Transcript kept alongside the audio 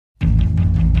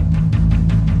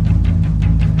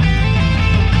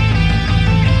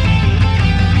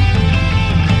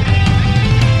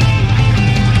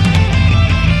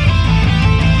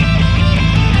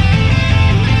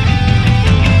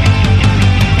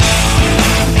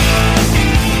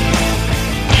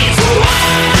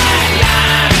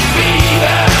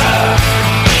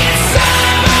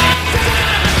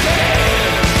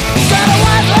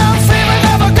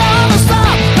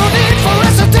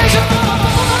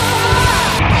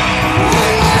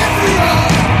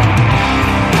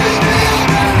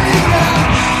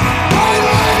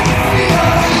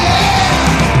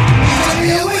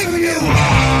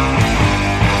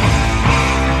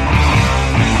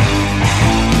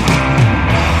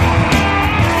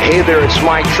Hey there, it's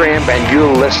Mike Tramp, and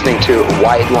you're listening to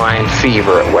White Line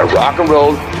Fever, where rock and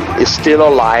roll is still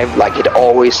alive like it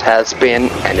always has been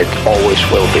and it always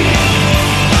will be.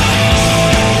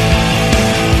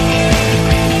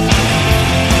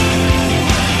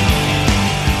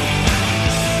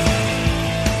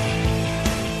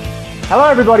 Hello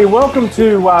everybody, welcome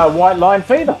to White Line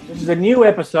Fever. This is a new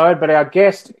episode, but our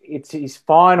guest, it's his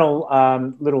final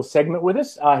little segment with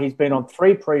us. He's been on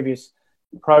 3 previous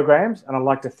programs, and I'd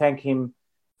like to thank him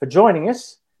for joining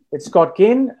us. It's Scott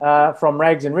Ginn from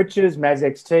Rags and Riches, Maz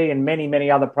XT, and many, many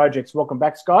other projects. Welcome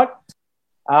back, Scott.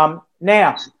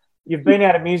 Now, you've been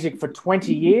out of music for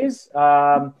 20 years,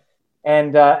 and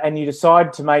you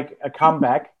decide to make a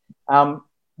comeback.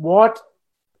 What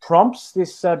prompts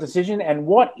this decision, and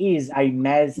what is a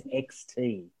Maz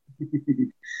XT?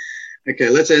 Okay,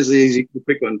 let's answer the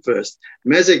quick one first.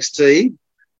 Maz XT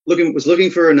was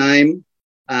looking for a name,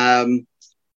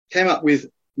 came up with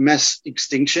Mass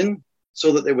Extinction,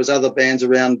 saw that there was other bands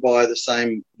around by the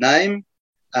same name,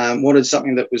 wanted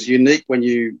something that was unique when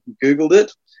you Googled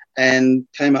it, and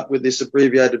came up with this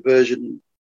abbreviated version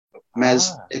of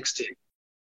Maz XT.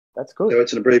 That's good. So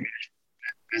it's an abbreviation,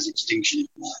 Mass Extinction.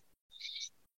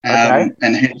 Okay.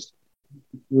 And hence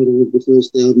the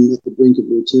first album, At the Brink of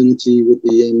Eternity, with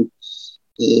the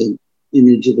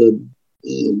image of a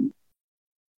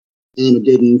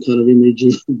Armageddon kind of image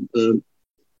of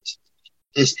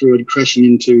asteroid crashing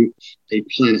into a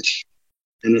planet.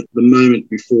 And at the moment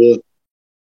before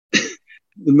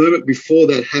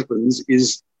that happens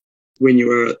is when you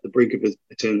are at the brink of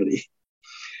eternity.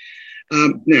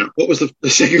 Now, what was the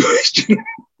second question?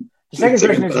 The second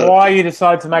question is why you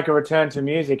decided to make a return to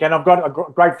music, and I've got a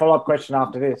great follow-up question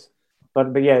after this.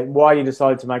 But yeah, why you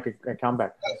decided to make a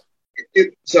comeback?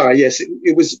 It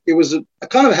was a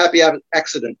kind of a happy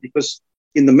accident, because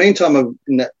in the meantime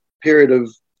in that period of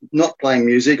not playing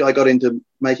music, I got into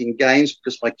making games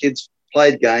because my kids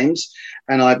played games,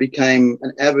 and I became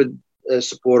an avid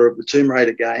supporter of the Tomb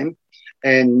Raider game,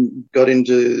 and got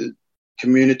into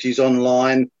communities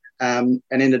online, and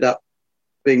ended up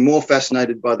being more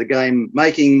fascinated by the game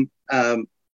making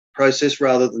process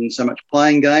rather than so much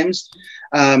playing games,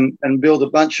 and build a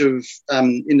bunch of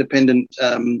independent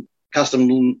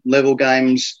custom level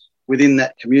games within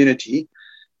that community.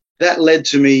 That led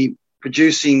to me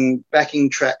producing backing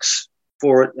tracks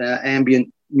for it,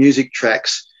 ambient music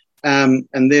tracks, and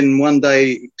then one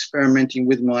day experimenting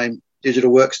with my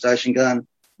digital workstation, going, I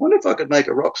wonder if I could make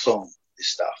a rock song with this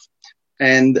stuff.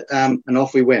 And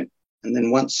off we went. And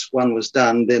then once one was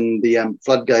done, then the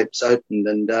floodgates opened,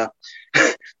 and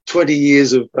 20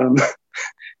 years of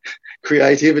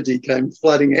creativity came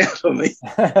flooding out of me.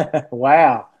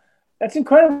 Wow, that's an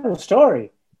incredible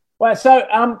story. Wow.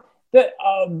 So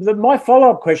my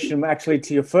follow-up question actually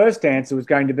to your first answer was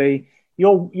going to be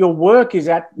your work is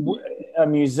at a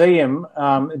museum,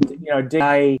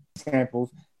 DNA samples.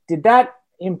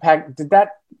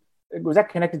 Was that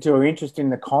connected to your interest in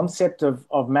the concept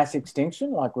of mass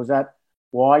extinction? Like, was that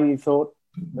why you thought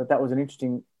that was an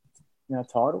interesting,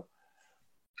 title?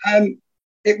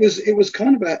 It was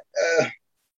kind of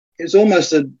it was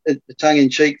almost a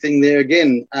tongue-in-cheek thing there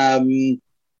again.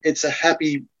 It's a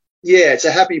happy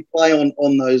play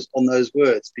on those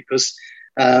words, because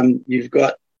you've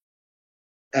got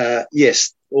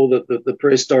all the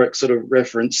prehistoric sort of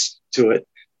reference to it,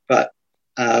 but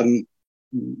the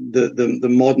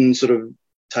modern sort of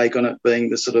take on it being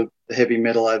the sort of the heavy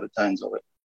metal overtones of it.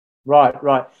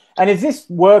 Right. And is this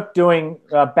work doing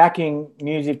backing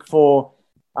music for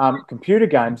computer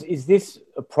games? Is this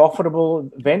a profitable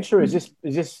venture? Is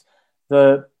this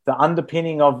the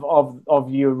underpinning of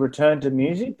your return to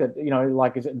music? That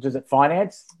does it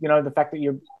finance the fact that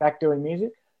you're back doing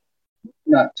music?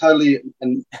 No, totally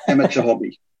an amateur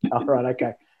hobby. Oh, right.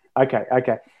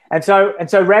 Okay. And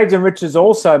so Rags and Riches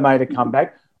also made a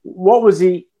comeback. What was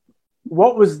the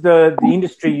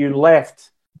industry you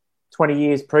left 20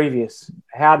 years previous?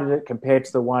 How did it compare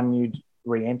to the one you'd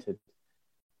re-entered?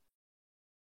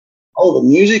 Oh, the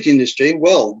music industry.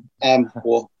 Well,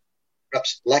 or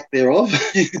perhaps lack thereof.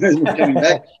 Coming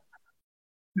back.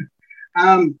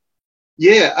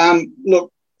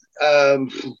 Look,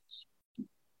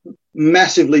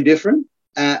 massively different.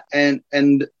 And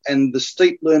the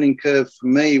steep learning curve for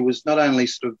me was not only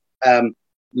sort of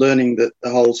learning the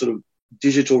whole sort of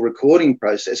digital recording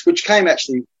process, which came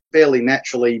actually fairly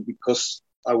naturally because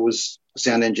I was a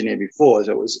sound engineer before,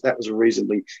 so that was a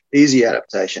reasonably easy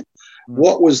adaptation. Mm.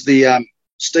 What was the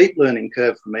steep learning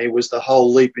curve for me was the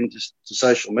whole leap into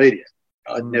social media.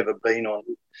 I'd never been on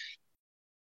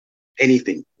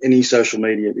any social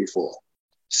media before.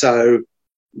 So,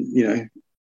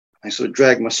 I sort of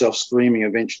dragged myself screaming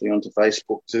eventually onto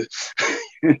Facebook to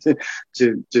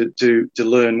to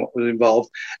learn what was involved,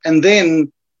 and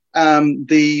then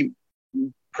the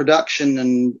production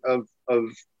and of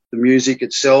the music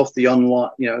itself, the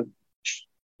online,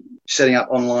 setting up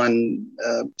online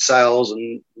sales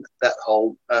and that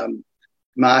whole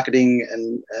marketing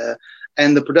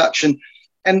and the production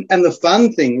and the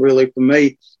fun thing really for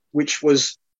me, which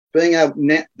was being able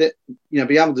be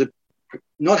able to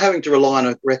not having to rely on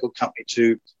a record company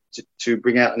to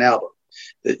bring out an album,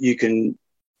 that you can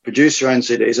produce your own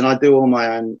CDs, and I do all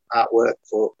my own artwork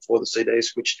for the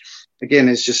CDs, which again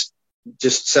is just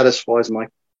satisfies my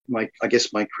I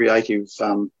guess my creative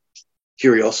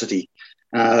curiosity.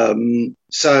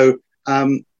 So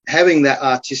having that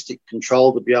artistic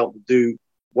control to be able to do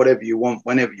whatever you want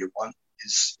whenever you want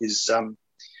is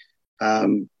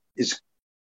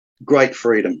great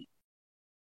freedom.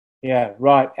 Yeah,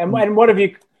 right. And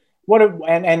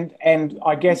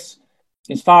I guess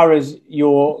as far as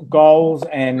your goals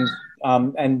and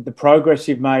the progress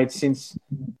you've made since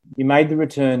you made the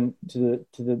return to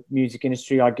the music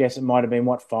industry, I guess it might have been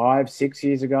 5-6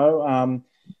 years ago.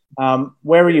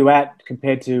 Where are you at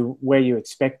compared to where you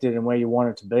expected and where you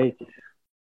wanted to be?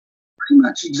 Pretty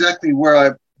much exactly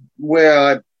where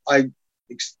I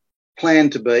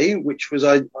planned to be, which was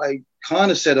I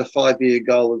kind of set a 5-year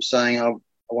goal of saying I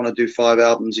want to do 5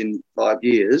 albums in 5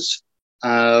 years,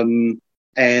 and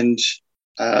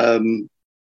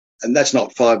that's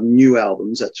not 5 new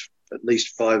albums. That's at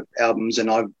least 5 albums,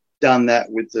 and I've done that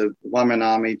with the One Man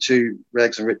Army, 2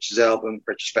 Rags and Riches albums,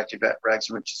 retrospective Rags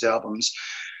and Riches albums,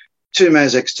 2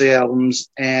 Maz XT albums,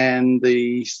 and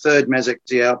the 3rd Maz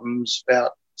XT album's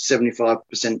about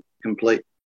 75% complete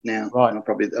now. Right. And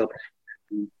that'll be either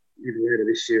later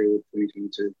this year or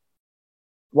 2022.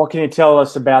 What can you tell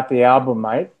us about the album,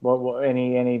 mate? What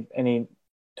any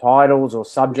titles or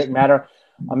subject matter?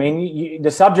 I mean,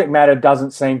 the subject matter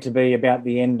doesn't seem to be about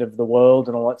the end of the world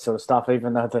and all that sort of stuff,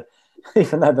 even though the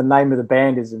name of the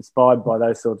band is inspired by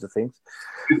those sorts of things.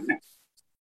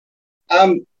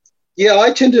 Yeah,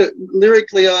 I tend to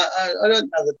lyrically. I don't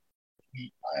know that.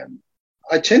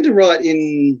 I tend to write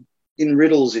in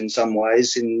riddles in some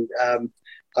ways,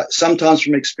 sometimes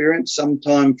from experience,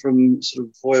 sometimes from sort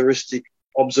of voyeuristic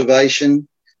observation.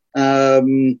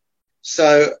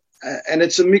 So, and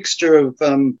it's a mixture of,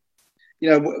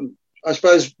 I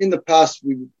suppose in the past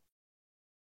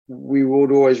we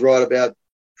would always write about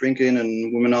drinking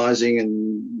and womanizing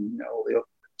and all the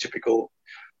typical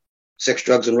sex,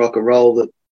 drugs, and rock and roll that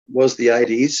was the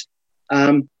 80s.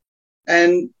 And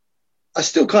I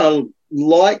still kind of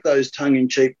like those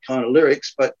tongue-in-cheek kind of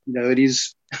lyrics, but, it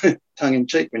is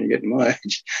tongue-in-cheek when you get to my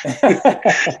age.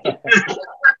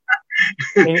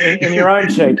 in your own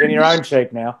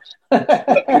cheek now.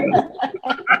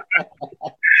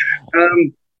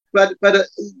 But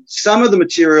some of the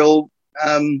material,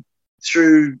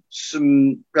 through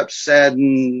some perhaps sad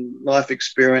and life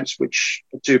experience, which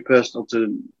are too personal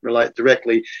to relate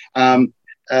directly,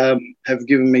 have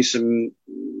given me some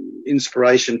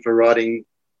inspiration for writing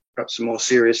perhaps some more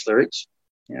serious lyrics.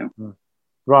 Yeah.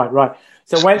 Right.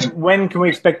 So when can we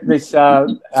expect this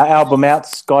album out,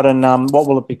 Scott, and what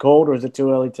will it be called, or is it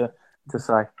too early to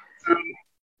say?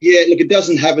 Yeah, look, it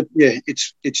doesn't have it. Yeah,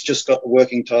 it's just got the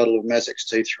working title of Maz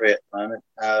XT3 at the moment,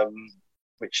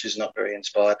 which is not very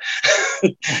inspired.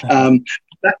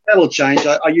 That'll change.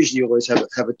 I usually always have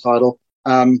a title.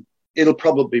 It'll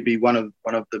probably be one of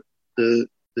the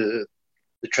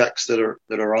tracks that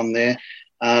are on there.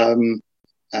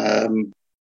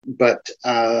 But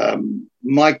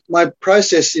my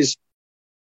process is,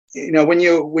 when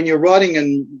you're writing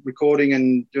and recording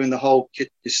and doing the whole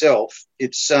kit yourself,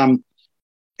 it's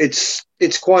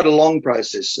quite a long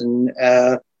process, and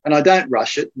I don't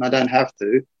rush it, and I don't have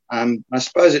to. I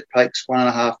suppose it takes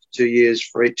 1.5 to 2 years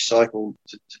for each cycle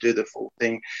to do the full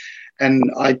thing. And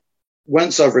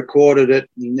once I've recorded it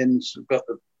and then sort of got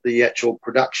the actual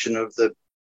production of the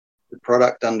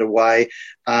product underway,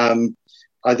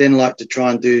 I then like to try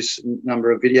and do a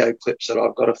number of video clips that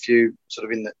I've got a few sort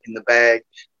of in the bag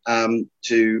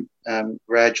to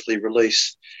gradually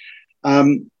release.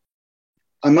 I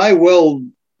may well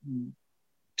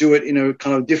do it in a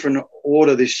kind of different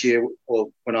order this year, or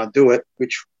when I do it,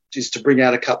 which is to bring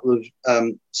out a couple of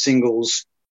singles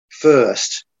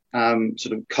first,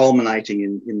 sort of culminating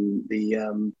in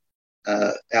the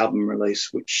album release,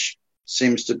 which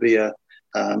seems to be a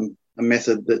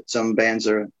method that some bands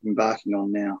are embarking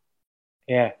on now.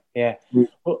 Yeah.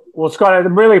 Well, Scott, I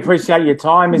really appreciate your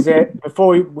time.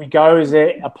 Before we go, is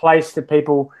there a place that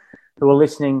people who are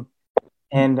listening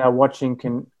and watching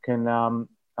can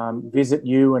visit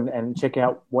you and check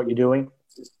out what you're doing?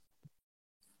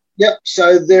 Yep.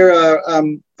 So there are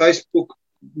Facebook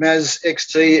Maz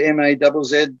XT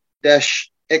MAZZ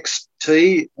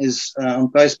XT is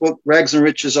on Facebook. Rags and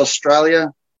Riches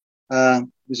Australia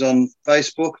is on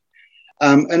Facebook,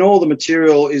 and all the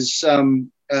material is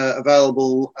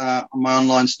available on my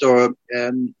online store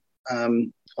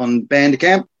on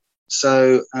Bandcamp.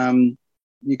 So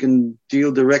you can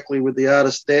deal directly with the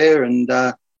artist there, and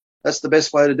that's the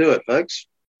best way to do it, folks.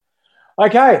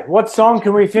 Okay, what song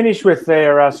can we finish with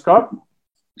there, Scott?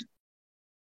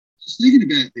 Just thinking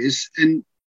about this, and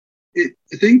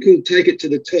I think we'll take it to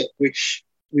the top, which,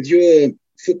 with your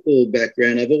football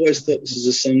background, I've always thought this is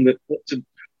a song that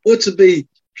ought to be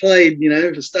played,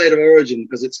 for State of Origin,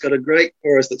 because it's got a great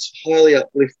chorus that's highly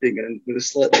uplifting and with a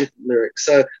slightly different lyric.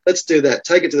 So let's do that.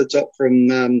 Take it to the top from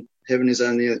Heaven Is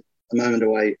Only a Moment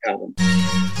Away album.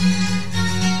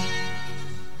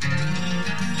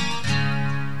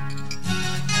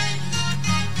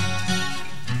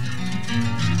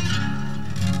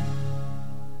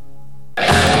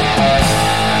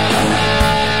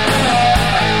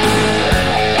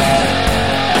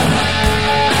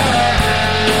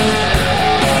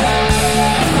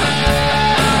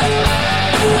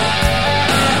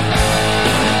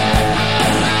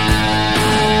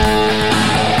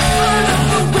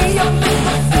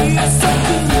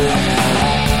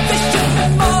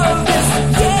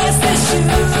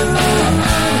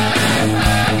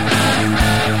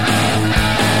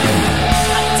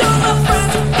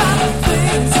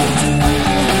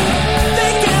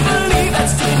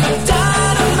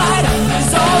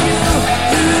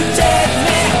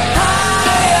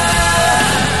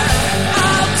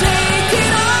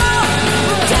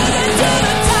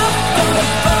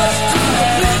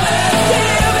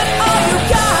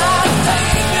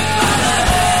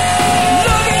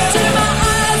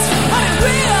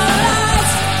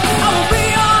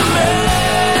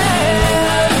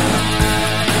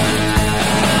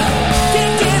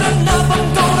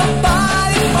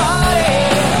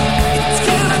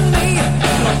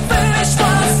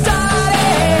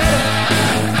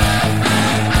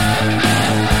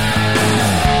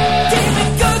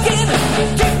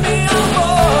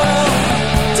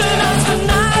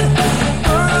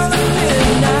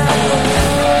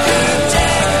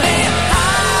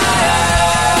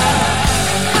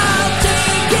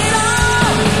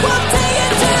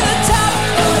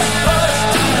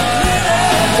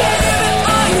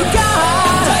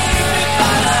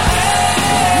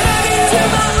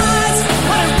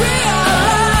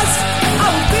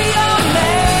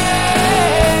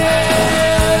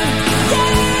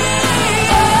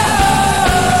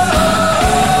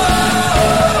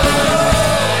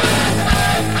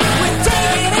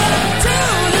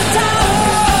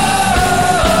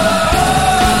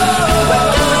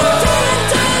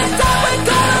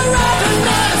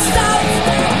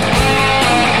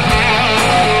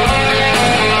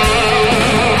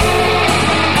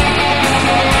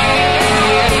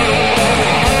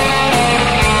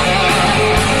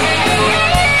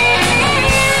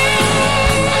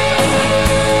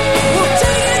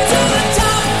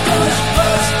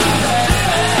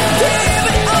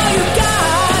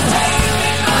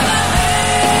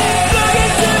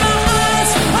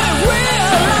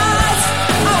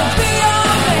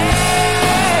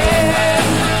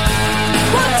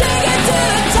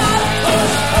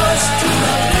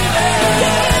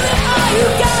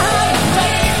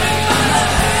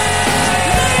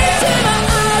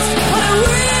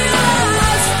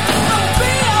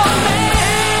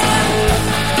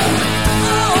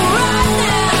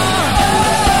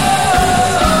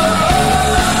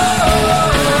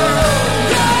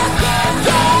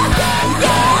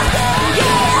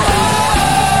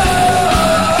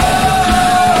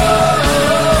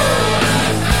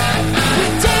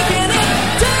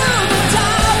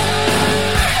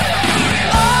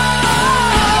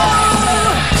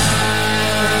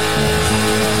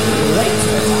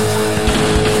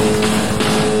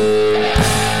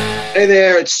 Hey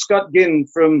there, it's Scott Ginn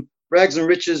from Rags and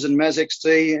Riches and Maz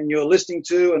XT, and you're listening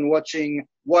to and watching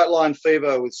White Line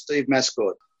Fever with Steve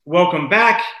Mascord. Welcome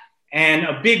back, and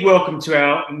a big welcome to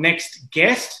our next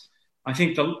guest. I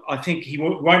think he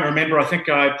won't remember. I think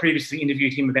I previously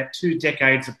interviewed him about 2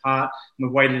 decades apart, and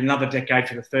we've waited another decade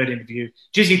for the third interview.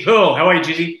 Jizzy Pearl, how are you,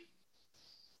 Jizzy?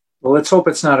 Well, let's hope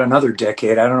it's not another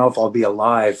decade. I don't know if I'll be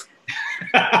alive.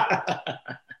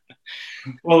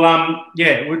 Well,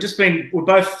 we've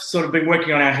both sort of been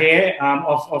working on our hair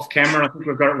off camera. I think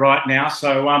we've got it right now.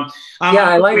 So,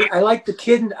 I like the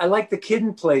kid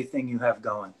and play thing you have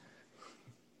going.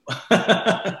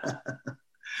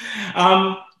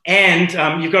 And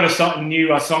you've got a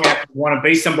new song out, "Want to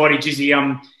Be Somebody," Jizzy.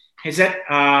 Is that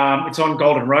it's on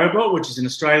Golden Robot, which is an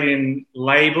Australian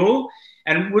label,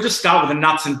 and we'll just start with the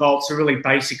nuts and bolts, the really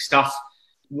basic stuff.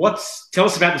 Tell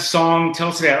us about the song. Tell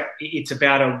us about it's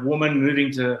about a woman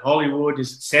moving to Hollywood.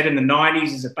 Is it set in the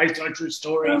 90s? Is it based on a true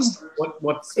story?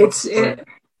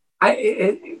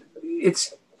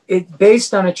 It's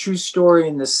based on a true story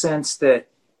in the sense that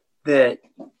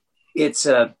it's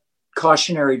a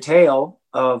cautionary tale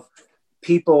of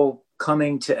people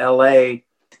coming to LA.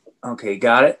 Okay,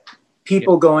 got it.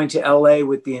 People going to LA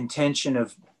with the intention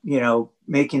of,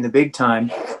 making the big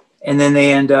time, and then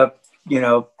they end up,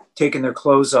 taking their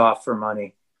clothes off for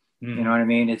money. You know what I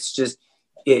mean? It's just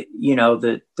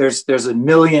there's a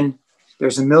million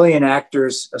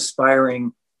actors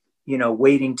aspiring,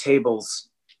 waiting tables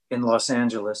in Los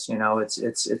Angeles.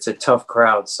 It's a tough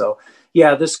crowd. So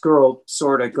yeah, this girl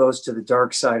sort of goes to the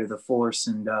dark side of the force,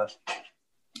 and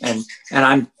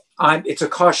it's a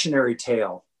cautionary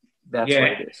tale. That's what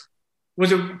it is.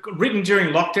 Was it written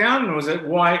during lockdown, or was it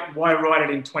why write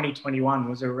it in 2021?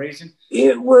 Was there a reason?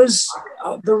 It was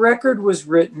the record was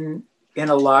written in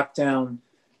a lockdown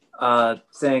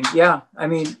thing. Yeah, I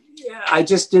mean, I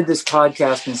just did this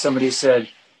podcast, and somebody said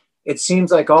it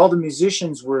seems like all the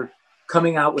musicians were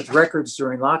coming out with records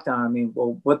during lockdown. I mean,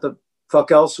 well, what the fuck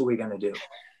else are we gonna do?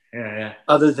 Yeah.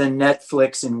 Other than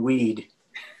Netflix and weed.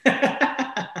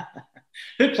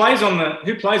 Who plays on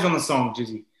the song,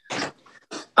 Jizzy?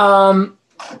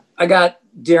 I got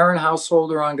Darren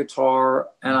Householder on guitar,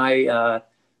 and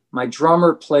my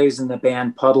drummer plays in the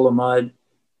band Puddle of Mud.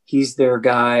 He's their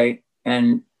guy,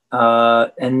 and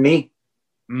me.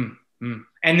 And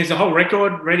there's a whole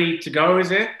record ready to go,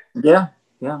 is it? Yeah.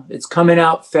 It's coming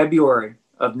out February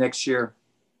of next year.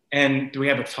 And do we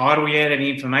have a title yet?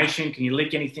 Any information? Can you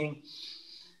leak anything?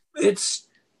 It's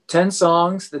 10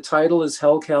 songs. The title is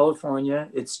Hell California.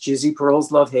 It's Jizzy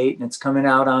Pearl's Love Hate, and it's coming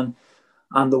out on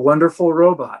the Wonderful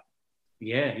Robot.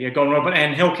 Yeah, Golden Robot.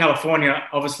 And Hell California,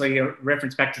 obviously a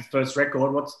reference back to the first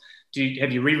record.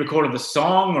 Have you re-recorded the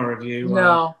song, or have you?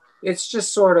 No, it's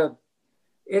just sort of,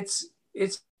 it's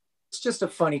just a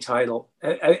funny title.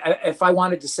 If I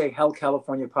wanted to say Hell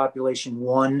California Population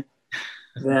 1,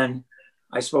 then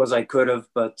I suppose I could have,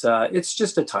 but it's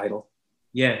just a title.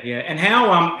 Yeah. And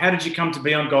how did you come to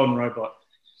be on Golden Robot?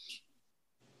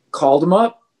 Called him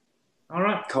up. All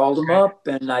right. Called him up,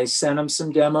 and I sent him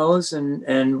some demos,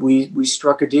 and we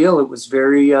struck a deal. It was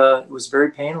very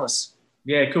painless.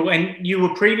 Yeah, cool. And you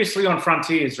were previously on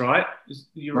Frontiers, right?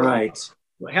 Right.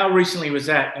 How recently was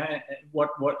that? What?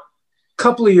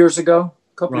 Couple of years ago.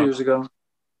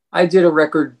 I did a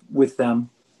record with them.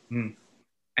 And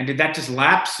did that just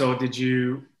lapse, or did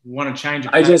you want to change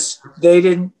it?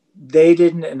 They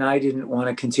didn't, and I didn't want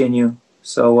to continue.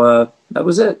 So that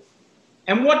was it.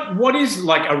 And what is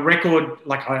like a record?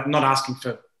 Like, I'm not asking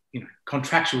for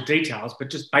contractual details, but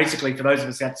just basically for those of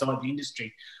us outside the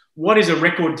industry, what is a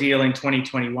record deal in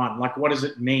 2021? Like, what does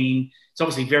it mean? It's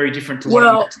obviously very different to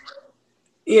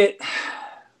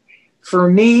for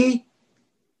me,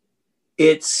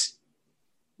 it's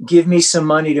give me some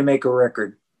money to make a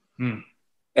record, and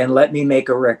let me make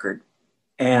a record.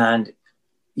 And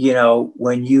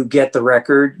when you get the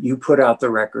record, you put out the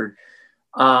record.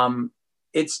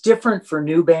 It's different for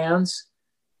new bands.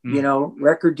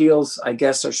 Record deals, I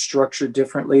guess, are structured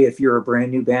differently. If you're a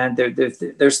brand new band,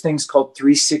 there's things called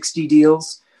 360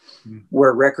 deals,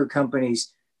 where record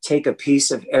companies take a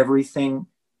piece of everything,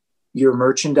 your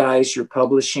merchandise, your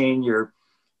publishing, you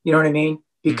know what I mean?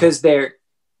 Because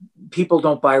people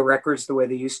don't buy records the way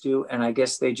they used to. And I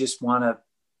guess they just want to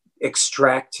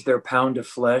extract their pound of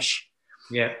flesh.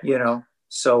 Yeah.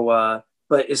 So,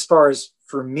 but as far as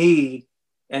for me,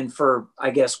 and for, I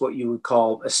guess, what you would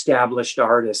call established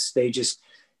artists,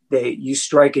 you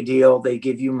strike a deal, they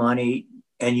give you money,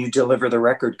 and you deliver the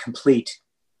record complete.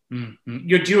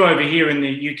 You're due over here in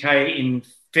the UK in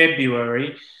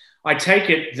February. I take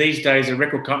it these days the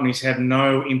record companies have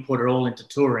no input at all into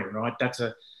touring, right? That's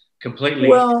a completely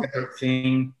separate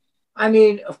thing. I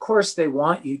mean, of course they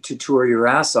want you to tour your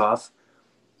ass off,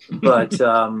 but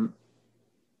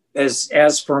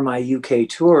as for my UK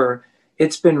tour,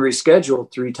 it's been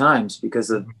rescheduled 3 times because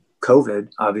of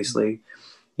COVID, obviously,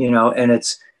 and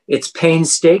it's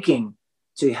painstaking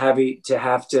to have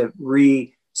to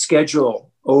reschedule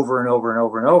over and over and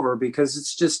over and over, because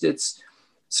it's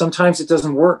sometimes it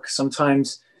doesn't work.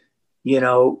 Sometimes,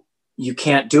 you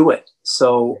can't do it.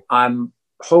 So I'm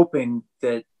hoping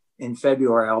that in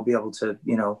February I'll be able to,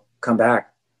 come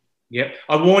back. Yep.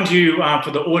 I warned you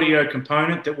for the audio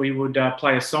component that we would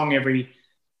play a song every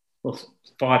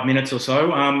 5 minutes or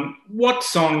so. What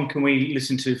song can we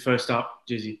listen to first up,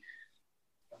 Jizzy?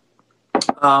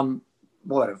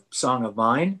 What, a song of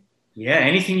mine? Yeah,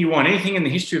 anything you want, anything in the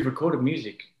history of recorded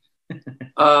music.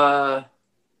 Rush,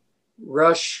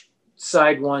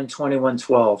 side 1,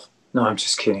 2112. No, I'm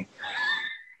just kidding.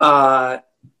 Play,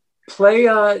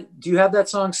 do you have that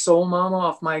song Soul Mama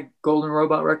off my Golden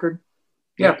Robot record?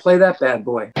 Yeah, play that bad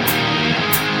boy. Oh,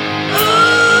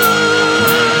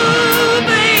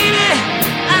 baby,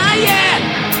 yeah.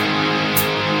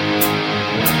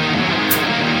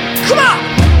 Come on,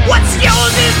 what's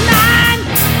yours is mine,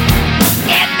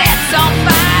 and that's all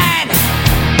fine.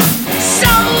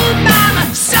 Soul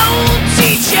mama, soul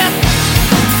teacher,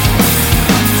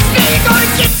 still you're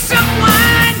gonna get some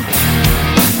wine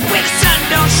where the sun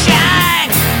don't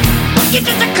shine. You're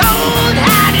just a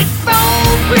cold-hearted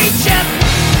phone preacher.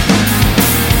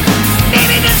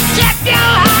 Baby, just check your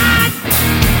heart.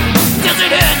 Does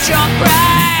it hurt your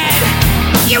pride?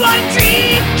 You want a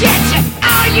dream catcher?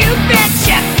 Oh, you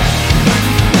betcha.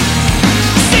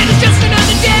 Said it's just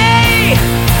another day,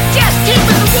 just keeping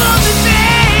the wolves at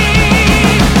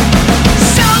bay.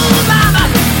 Soul mama,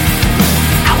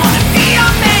 I wanna be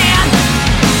your man.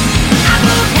 I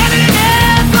move heaven and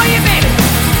earth for you, baby.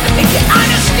 I think you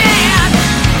understand.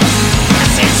 I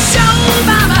said, soul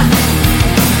mama,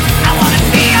 I wanna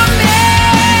be your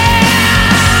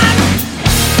man.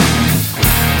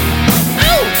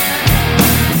 Ooh.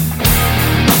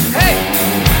 Hey.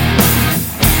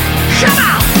 Come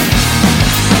on.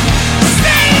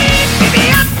 Stay, keep me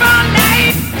up all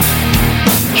night.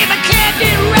 If I can't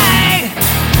get right.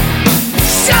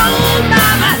 Soul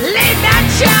mama, late night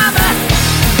charmer.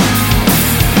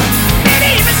 Maybe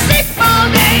even sleep all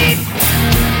day.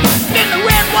 Then the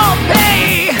rent won't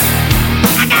pay. I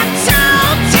got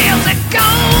tall tales of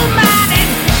gold mining.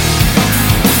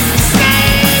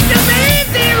 Say, does it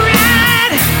easy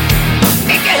ride?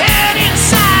 Make your head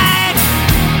inside.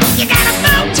 You got a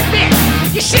boat to pick.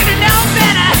 You should've known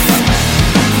better.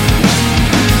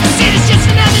 Said it's just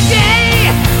another day.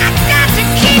 I got to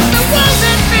keep the wolves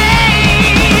at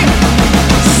bay.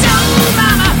 Soul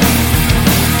mama,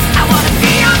 I wanna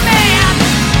be your man.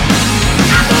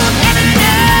 I move heaven and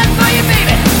earth for you,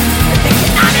 baby. I think you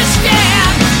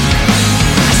understand.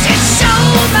 I said,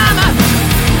 soul mama,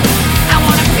 I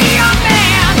wanna be your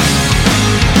man.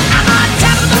 I'm on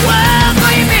top of the world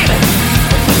for you, baby. I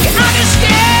think you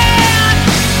understand.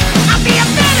 I'll be a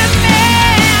better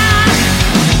man.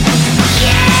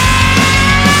 Yeah.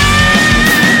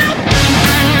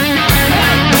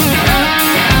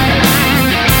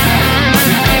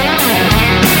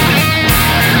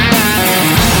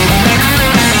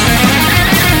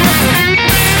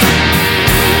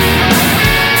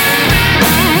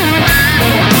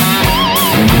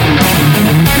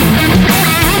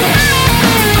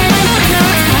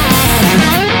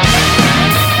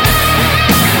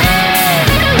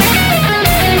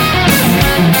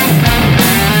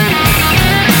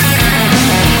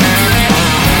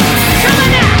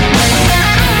 Coming out.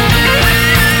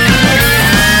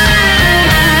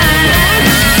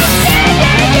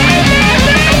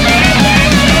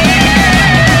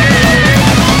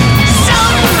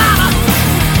 Soul mama,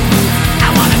 I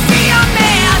wanna be your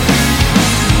man.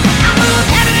 I move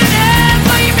heaven and earth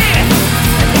for you, baby. I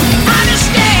think you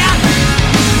understand.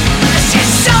 I said,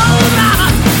 soul mama,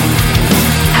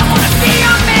 I wanna be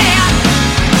your man.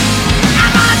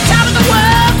 I'm on top of the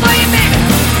world for you, baby. I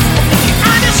think you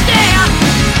understand.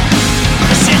 I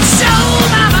said, soul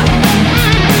mama.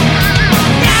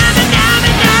 Diamond,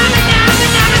 diamond, diamond,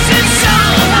 diamond, diamond. I said,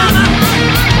 soul mama.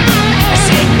 I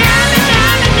said, diamond,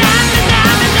 diamond, diamond,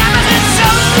 diamond, diamond. I said,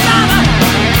 soul mama.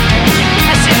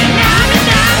 I said, diamond,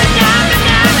 diamond, diamond,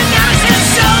 diamond, diamond. I said,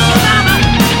 soul mama.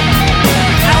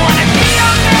 I wanna be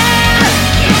your man.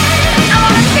 I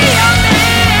wanna be your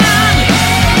man.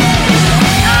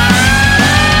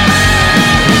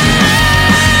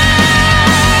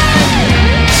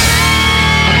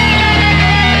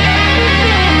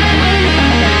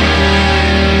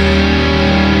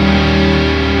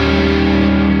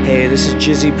 Hey, this is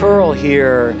Jizzy Pearl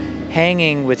here,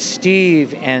 hanging with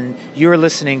Steve, and you're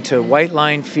listening to White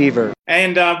Line Fever.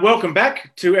 And welcome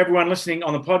back to everyone listening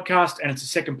on the podcast. And it's the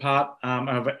second part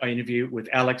of an interview with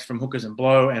Alex from Hookers and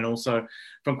Blow, and also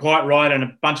from Quite Right, and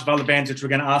a bunch of other bands which we're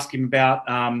going to ask him about.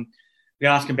 Now,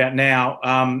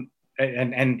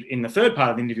 and in the third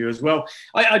part of the interview as well.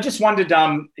 I just wondered,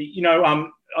 I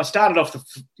started off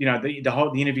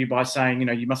the interview by saying,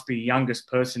 you must be the youngest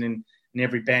person in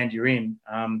every band you're in.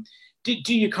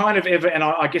 Do you kind of ever, and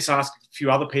I guess I asked a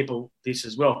few other people this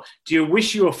as well, do you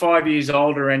wish you were 5 years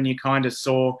older and you kind of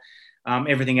saw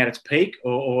everything at its peak,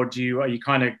 or are you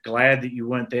kind of glad that you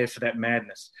weren't there for that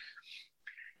madness?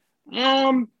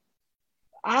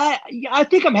 I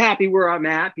think I'm happy where I'm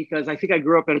at because I think I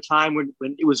grew up at a time when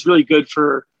it was really good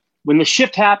for when the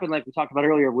shift happened, like we talked about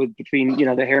earlier, with between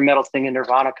the hair metal thing and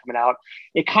Nirvana coming out.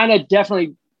 It kind of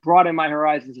definitely broadened my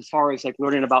horizons as far as like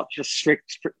learning about just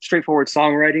straightforward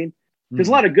songwriting. There's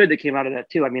a lot of good that came out of that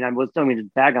too. I mean, don't mean to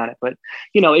bag on it, but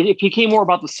it became more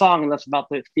about the song and less about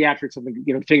the theatrics of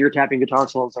the finger tapping guitar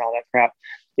solos and all that crap.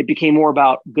 It became more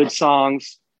about good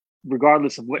songs,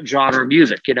 regardless of what genre of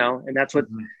music, and that's what.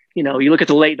 You look at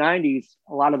the late 90s,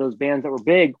 a lot of those bands that were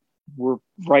big were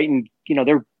writing,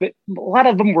 a lot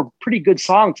of them were pretty good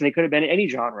songs and they could have been any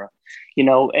genre,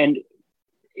 and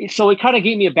so it kind of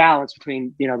gave me a balance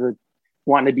between, the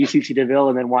wanting to be CC DeVille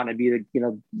and then wanting to be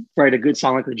write a good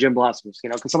song like the Gin Blossoms,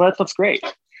 because some of that stuff's great.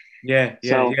 Yeah.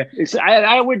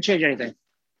 I wouldn't change anything.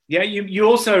 Yeah. You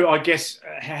also, I guess,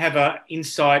 have a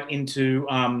insight into,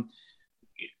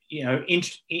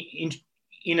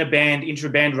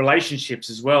 intra-band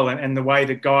relationships as well, and the way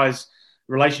that guys'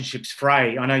 relationships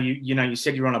fray. I know you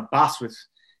said you're on a bus with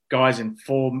guys in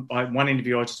one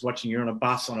interview I was just watching, you're on a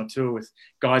bus on a tour with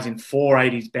guys in 4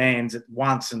 80s bands at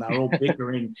once, and they're all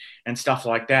bickering and stuff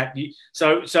like that.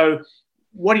 So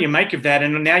what do you make of that?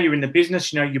 And now you're in the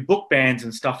business, you book bands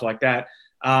and stuff like that.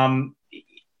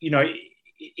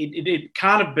 It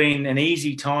can't have been an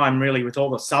easy time really with all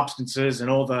the substances and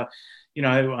all the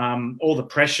all the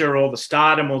pressure, all the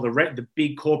stardom, all the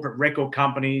big corporate record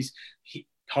companies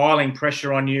piling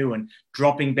pressure on you and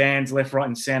dropping bands left, right,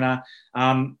 and center.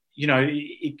 I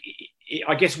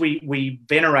guess we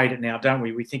venerate it now, don't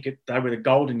we? We think they were the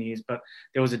golden years, but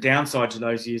there was a downside to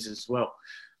those years as well.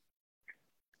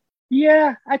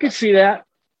 Yeah, I could see that.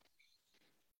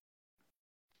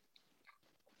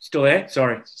 Still there?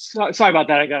 Sorry. Sorry about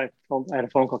that. I had a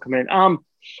phone call come in.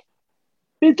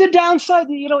 The downside,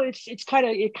 it's kind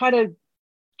of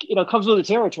comes with the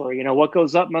territory. What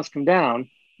goes up must come down.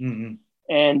 Mm-hmm.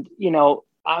 And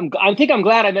I think I'm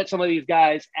glad I met some of these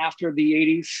guys after the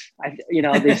 80s.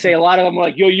 They say a lot of them are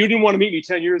like, yo, you didn't want to meet me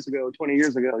 10 years ago, 20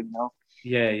 years ago.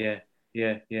 Yeah.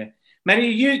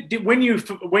 Manny, when you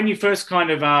first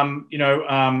kind of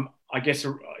I guess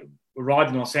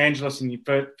arrived in Los Angeles and you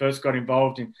first got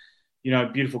involved in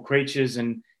Beautiful Creatures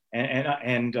and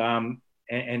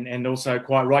also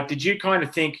Quite Right. Did you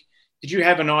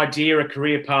have an idea, a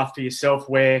career path for yourself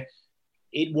where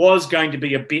it was going to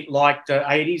be a bit like the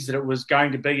 80s, that it was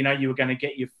going to be, you were going to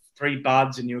get your 3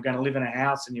 buds and you were going to live in a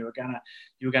house and you were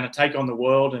going to take on the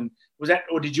world? And was that,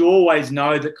 or did you always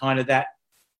know that kind of that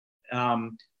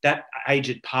age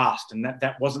had passed and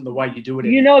that wasn't the way you do it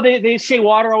anymore? They say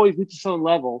water always meets its own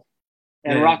level,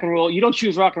 and rock and roll, you don't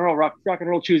choose rock and roll. Rock and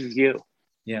roll chooses you.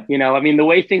 Yeah. The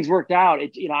way things worked out,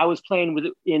 I was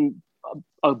playing in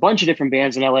a bunch of different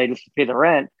bands in LA just to pay the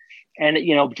rent. And,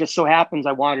 just so happens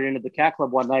I wandered into the Cat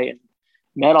Club one night and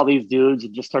met all these dudes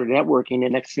and just started networking.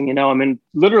 And next thing you know, I'm in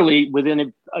literally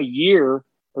within a year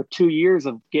or 2 years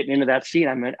of getting into that scene,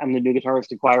 I'm the new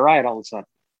guitarist in Quiet Riot all of a sudden.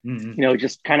 Mm-hmm. It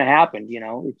just kind of happened,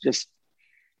 it just,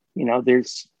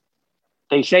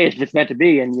 they say it's just meant to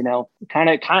be. And, I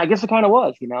guess it kind of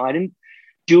was, I didn't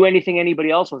do anything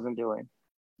anybody else wasn't doing.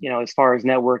 As far as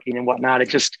networking and whatnot, it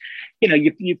just,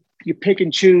 you pick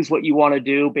and choose what you want to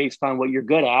do based on what you're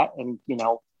good at. And,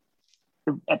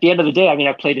 at the end of the day,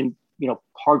 I've played in,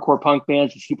 hardcore punk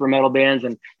bands and super metal bands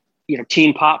and,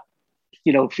 teen pop,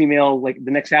 female, like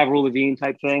the next Avril Lavigne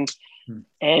type thing.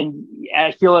 And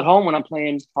I feel at home when I'm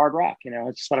playing hard rock,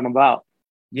 it's just what I'm about.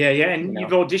 Yeah. And you've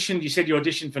auditioned, you said you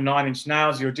auditioned for 9 Inch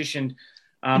Nails, you auditioned.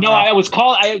 I was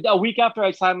called a week after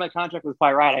I signed my contract with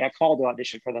Quiet Riot. I got called to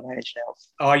audition for the 9 Inch Nails.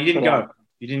 Oh, you didn't go?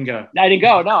 You didn't go? I didn't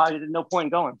go. No, I had no point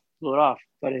in going. Blew it off.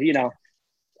 But, and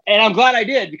I'm glad I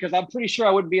did because I'm pretty sure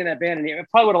I wouldn't be in that band. And it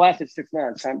probably would have lasted 6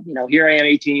 months. Here I am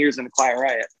 18 years in the Quiet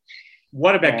Riot.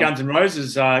 What about Guns N'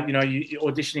 Roses? You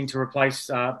auditioning to replace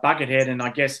Buckethead. And I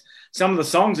guess some of the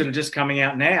songs that are just coming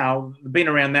out now have been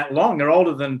around that long. They're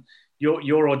older than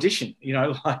your audition,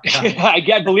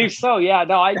 I believe so. Yeah,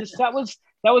 no,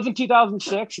 that was in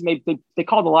 2006, and they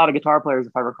called a lot of guitar players,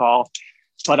 if I recall.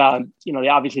 But they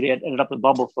ended up with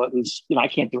Bumblefoot, who's I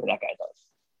can't do what that guy does,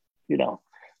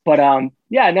 But that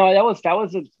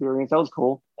was an experience. That was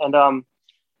cool, and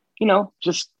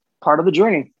just part of the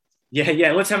journey.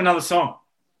 Yeah. Let's have another song.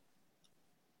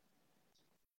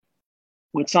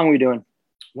 What song are we doing?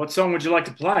 What song would you like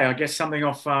to play? I guess something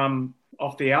off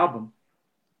the album.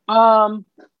 Let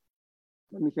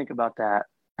me think about that.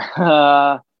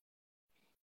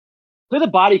 Play the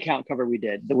Body Count cover we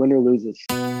did, The Winner Loses.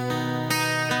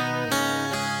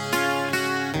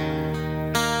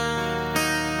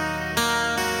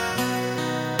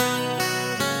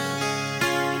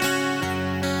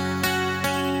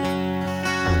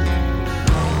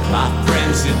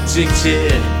 He's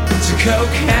addicted to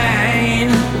cocaine.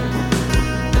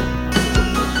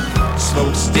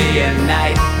 Smokes day and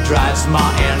night, drives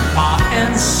Ma and Pa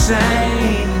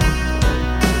insane.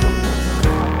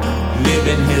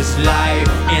 Living his life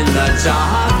in the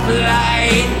dark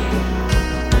light.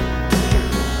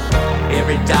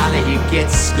 Every dollar he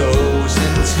gets goes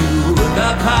into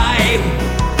the pipe.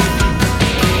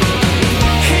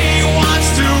 He wants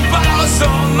to borrow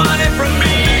some money from me.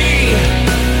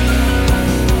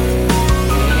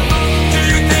 Do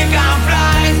you think I'm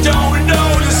blind? Don't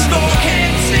know the score,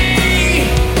 can't see.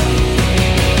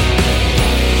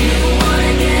 You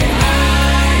wanna get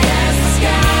high as the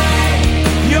sky.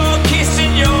 You're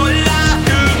kissing your life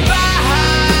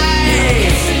goodbye. You're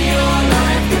kissing your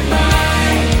life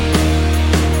goodbye.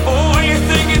 Oh, you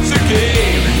think it's a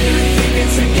game? You think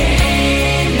it's a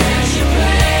game that you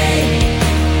play.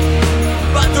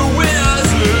 But the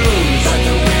winners lose. But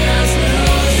the winners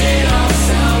lose it all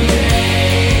someday.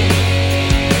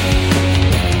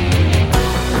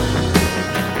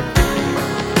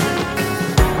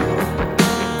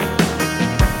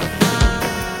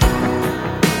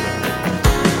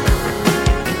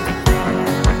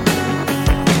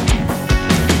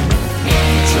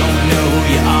 Don't know who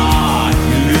you are,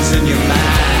 you're losing your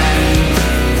mind.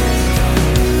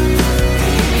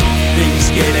 Things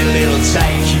get a little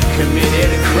tight, you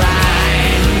committed a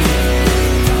crime.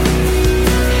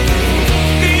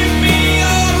 Give me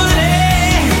your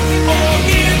money, or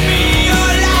give me your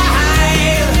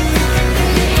life.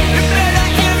 You better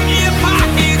empty your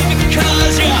pockets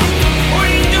because you're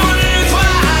doing it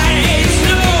twice.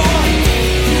 No,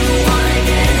 you wanna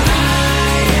get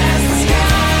high as the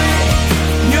sky.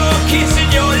 You're kissing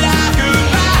your life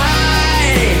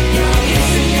goodbye. You're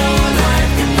kissing your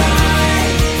life goodbye.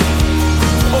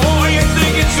 Oh, you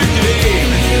think it's a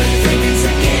game? You think it's a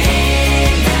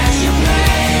game that you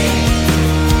play.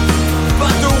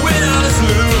 But the winners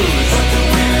lose. But the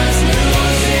winners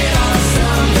lose it all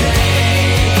someday.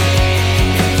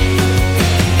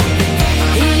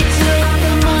 He took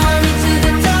the money to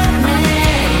the top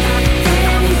man.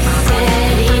 Then he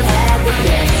said he had the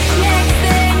best. Next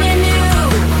thing you knew,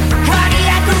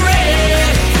 cardiac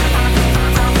arrest.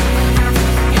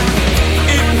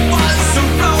 It was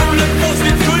some roller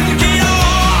coaster couldn't get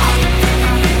off.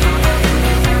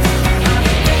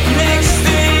 Next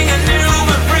thing I knew,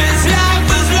 my friend's life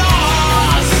was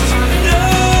lost. No.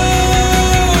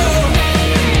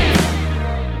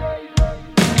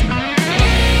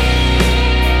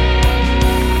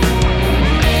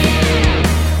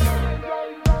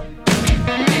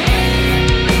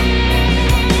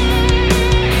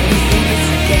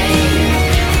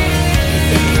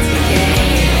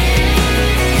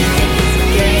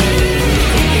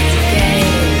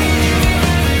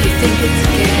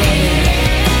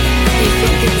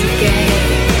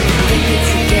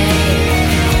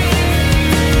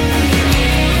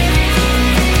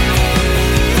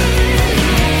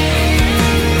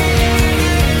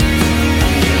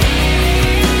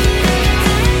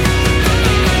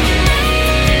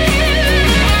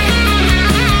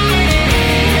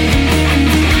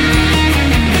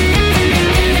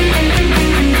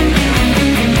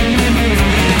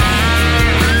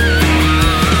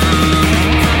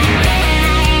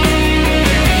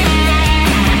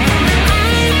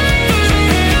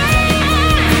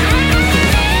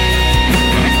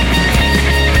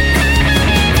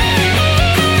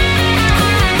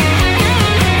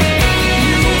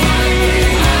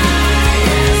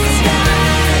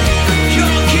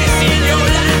 You're kissing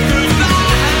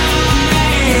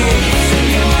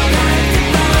your life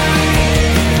goodbye.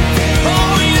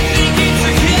 Oh, you think it's a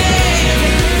game?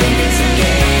 Think it's a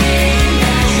game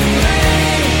that you play.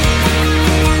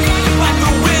 But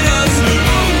the winners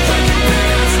lose. But the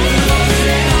winners lose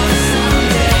it all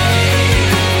someday.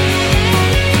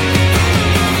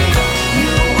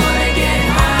 You wanna get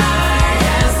high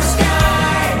as the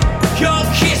sky. You're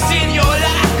kissing your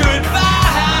life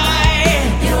goodbye.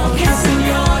 You're kissing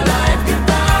your life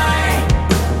goodbye.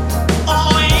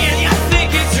 Oh, and you think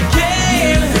it's a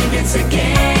game. You think it's a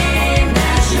game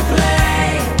that you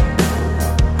play.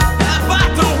 But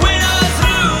the winners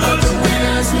lose. But the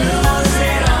winners lose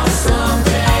it all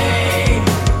someday.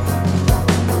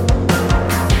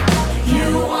 You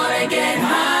wanna get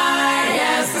high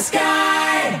as the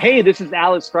sky. Hey, this is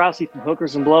Alex Grossi from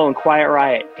Hookers and Blow and Quiet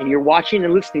Riot, and you're watching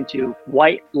and listening to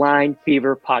White Line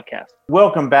Fever podcast.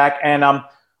 Welcome back. And I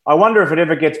wonder if it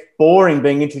ever gets boring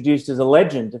being introduced as a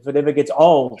legend, if it ever gets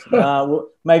old.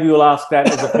 Maybe we'll ask that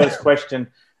as the first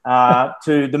question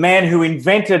to the man who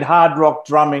invented hard rock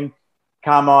drumming,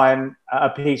 Carmine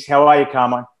Appice. How are you,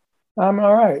 Carmine? I'm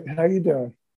all right. How you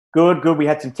doing? Good. We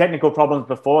had some technical problems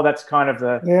before. That's kind of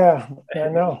I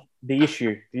know the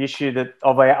issue that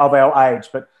of our age.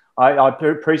 But I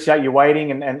appreciate you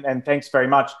waiting and thanks very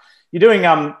much. You're doing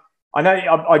I know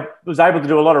I was able to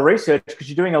do a lot of research because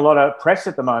you're doing a lot of press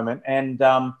at the moment, and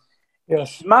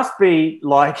yes, it must be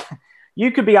like you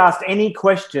could be asked any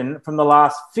question from the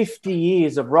last 50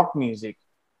 years of rock music.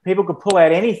 People could pull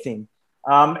out anything.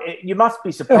 You must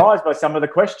be surprised by some of the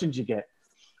questions you get.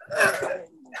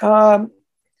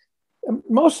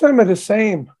 Most of them are the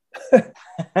same.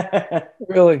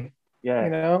 Really. Yeah.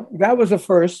 You know, that was a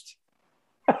first.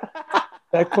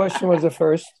 That question was a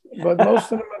first, but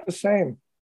most of them are the same.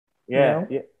 Yeah, you know?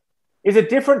 yeah. Is it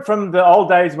different from the old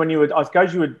days when I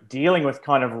suppose you were dealing with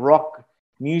kind of rock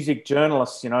music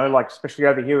journalists, you know, like especially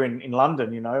over here in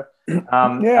London, you know?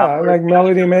 Like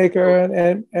Melody Maker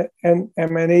and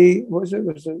MNE. Was it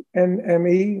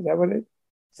NME? Is that what it?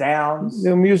 Sounds.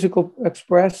 The Musical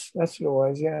Express. That's what it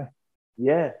was. Yeah.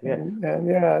 Yeah. And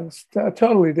it's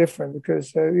totally different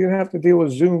because you didn't have to deal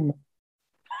with Zoom.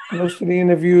 Most of the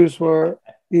interviews were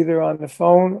either on the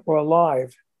phone or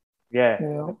live. Yeah. You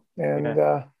know,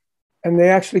 and they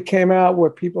actually came out where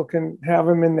people can have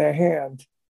them in their hand.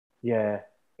 Yeah.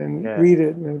 And read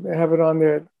it and have it on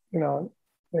their, you know,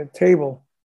 their table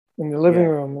in the living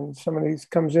room. And somebody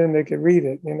comes in, they can read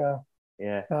it, you know.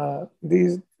 Yeah.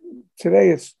 Today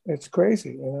it's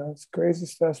crazy, you know, it's crazy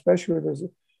stuff, especially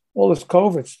with all this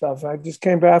COVID stuff. I just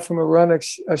came back from a run of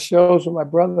shows with my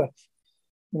brother.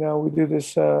 You know, we do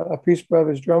this Appice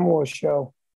Brothers Drum War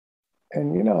show.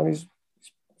 And, you know, these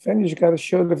venues, you got to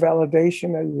show the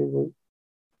validation that you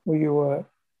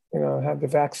had the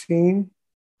vaccine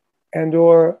and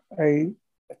or a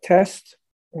test,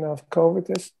 you know, of COVID.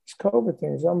 This COVID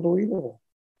thing is unbelievable.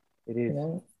 It is. You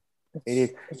know? It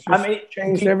is. It's just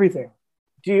changed everything.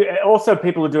 Do you also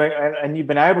people are doing, and you've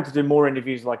been able to do more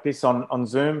interviews like this on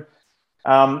Zoom?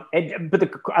 But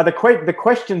the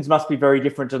questions must be very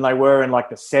different than they were in like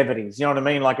the 70s. You know what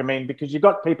I mean? Because you've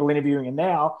got people interviewing you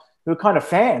now who are kind of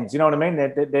fans. You know what I mean?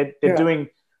 They're doing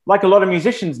like a lot of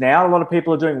musicians now. A lot of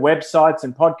people are doing websites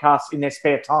and podcasts in their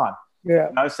spare time. Yeah.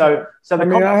 You know, so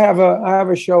I have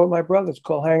a show with my brother. It's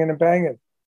called Hanging and Banging.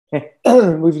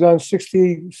 We've done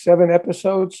 67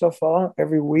 episodes so far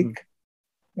every week.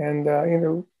 And,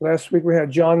 last week we had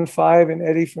John 5 and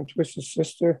Eddie from Twisted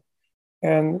Sister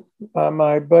and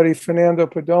my buddy Fernando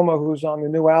Perdomo, who's on the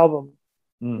new album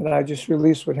that I just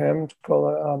released with him. It's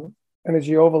called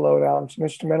Energy Overload album. It's an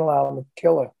instrumental album, a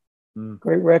killer.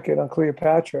 Great record on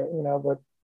Cleopatra, you know, but,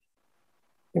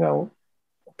 you know,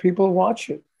 people watch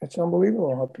it. It's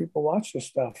unbelievable how people watch this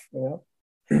stuff, you know.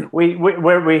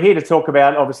 We're here to talk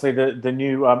about obviously the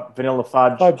new Vanilla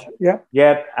Fudge,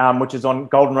 which is on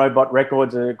Golden Robot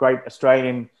Records, a great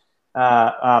Australian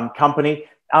company.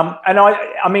 And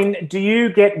I mean, do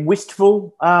you get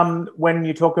wistful when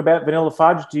you talk about Vanilla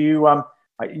Fudge? Do you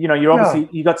you're obviously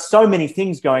you got so many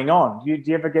things going on. Do you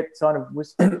ever get sort of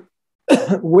wistful?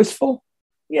 Wistful?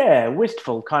 Yeah,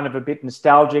 wistful, kind of a bit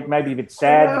nostalgic, maybe a bit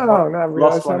sad. No, not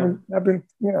really. I've been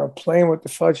playing with the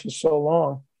Fudge for so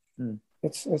long.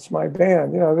 It's my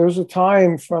band. You know, there was a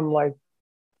time from like,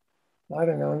 I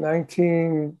don't know,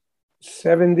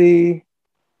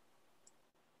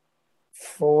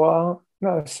 1974.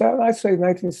 No, I'd say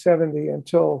 1970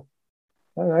 until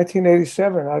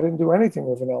 1987. I didn't do anything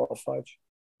with Vanilla Fudge.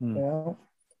 You know,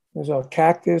 there's a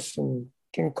Cactus and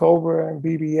King Cobra and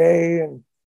BBA and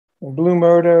Blue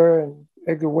Murder and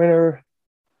Edgar Winter.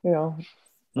 You know,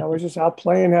 I was just out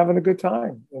playing, having a good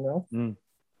time. You know,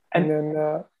 and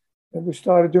then. And we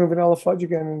started doing Vanilla Fudge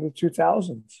again in the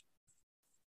 2000s.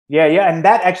 Yeah. And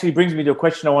that actually brings me to a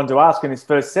question I wanted to ask in this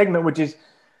first segment, which is,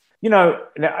 you know,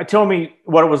 tell me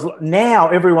what it was. Now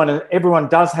everyone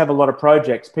does have a lot of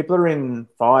projects. People are in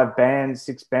 5 bands,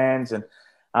 6 bands, and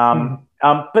but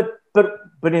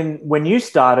when you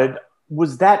started,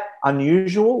 was that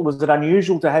unusual? Was it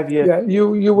unusual to have your? Yeah,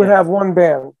 you would have one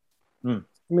band. I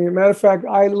mean, matter of fact,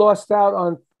 I lost out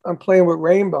on playing with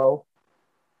Rainbow.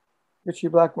 Richie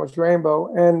Blackmore's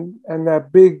Rainbow, and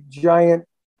that big giant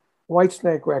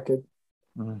Whitesnake record,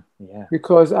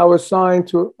 because I was signed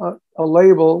to a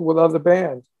label with other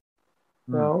bands.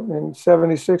 You know, in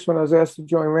 '76 when I was asked to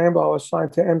join Rainbow, I was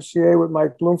signed to MCA with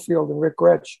Mike Bloomfield and Rick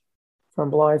Gretsch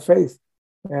from Blind Faith.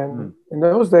 And in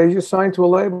those days, you're signed to a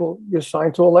label. You're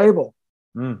signed to a label.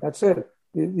 That's it.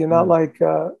 You're not like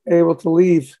able to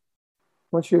leave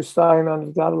once you're signed on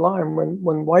the dotted line.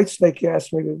 When Whitesnake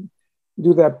asked me to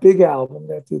do that big album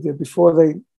that they did before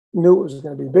they knew it was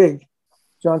going to be big,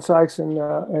 John Sykes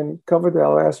and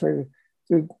Coverdale asked me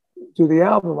to do the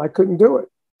album. I couldn't do it.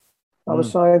 I was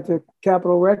signed to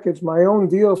Capitol Records, my own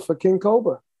deal for King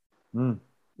Cobra. You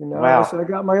You know, Wow. I said, I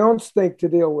got my own snake to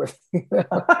deal with.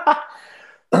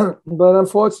 But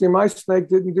unfortunately, my snake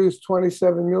didn't do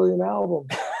 27 million albums.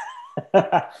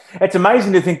 It's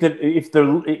amazing to think that if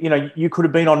you could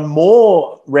have been on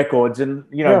more records and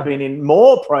been in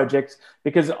more projects,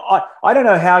 because I don't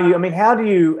know how do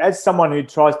you, as someone who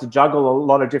tries to juggle a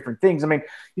lot of different things, I mean,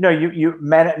 you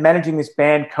managing this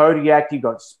band Kodiak, you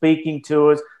got speaking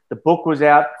tours, the book was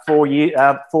out 4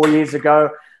 years ago.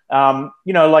 How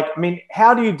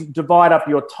do you divide up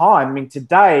your time? I mean,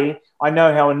 today I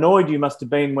know how annoyed you must have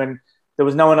been when there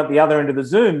was no one at the other end of the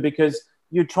Zoom, because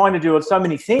you're trying to do so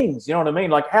many things. You know what I mean?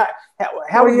 Like how?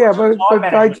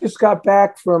 But I just got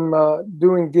back from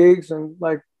doing gigs, and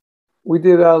like we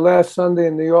did last Sunday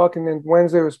in New York, and then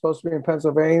Wednesday was supposed to be in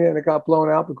Pennsylvania, and it got blown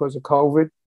out because of COVID.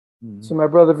 Mm-hmm. So my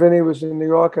brother Vinny was in New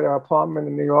York at our apartment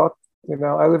in New York.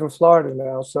 I live in Florida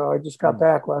now, so I just got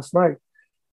back last night.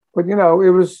 But it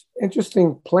was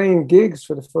interesting playing gigs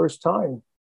for the first time.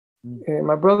 Mm-hmm. And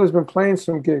my brother's been playing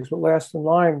some gigs with Last in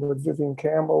Line with Vivian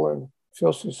Campbell and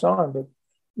Phil Soussan, but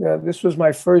this was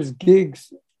my first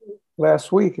gigs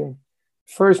last week, and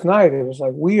first night it was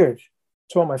like weird.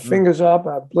 Tore my fingers up,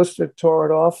 I blistered, tore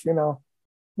it off,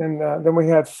 Then we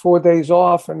had 4 days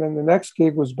off, and then the next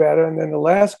gig was better, and then the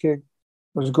last gig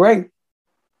was great,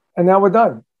 and now we're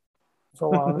done for a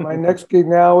while. My next gig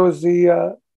now is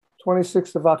the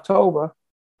 26th of October.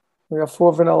 We have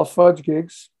 4 Vanilla Fudge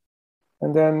gigs,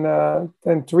 and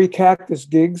then 3 Cactus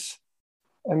gigs,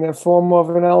 and then 4 more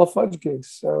Vanilla Fudge gigs.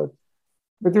 So.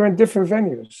 But they're in different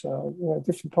venues,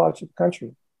 different parts of the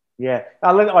country. Yeah.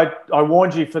 I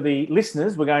warned you for the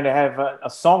listeners, we're going to have a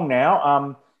song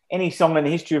now. Any song in the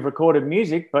history of recorded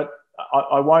music, but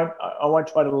I won't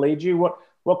try to lead you.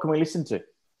 What can we listen to?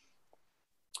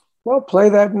 Well, play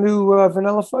that new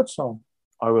Vanilla Fudge song.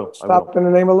 I will. Stop in the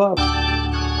Name of Love.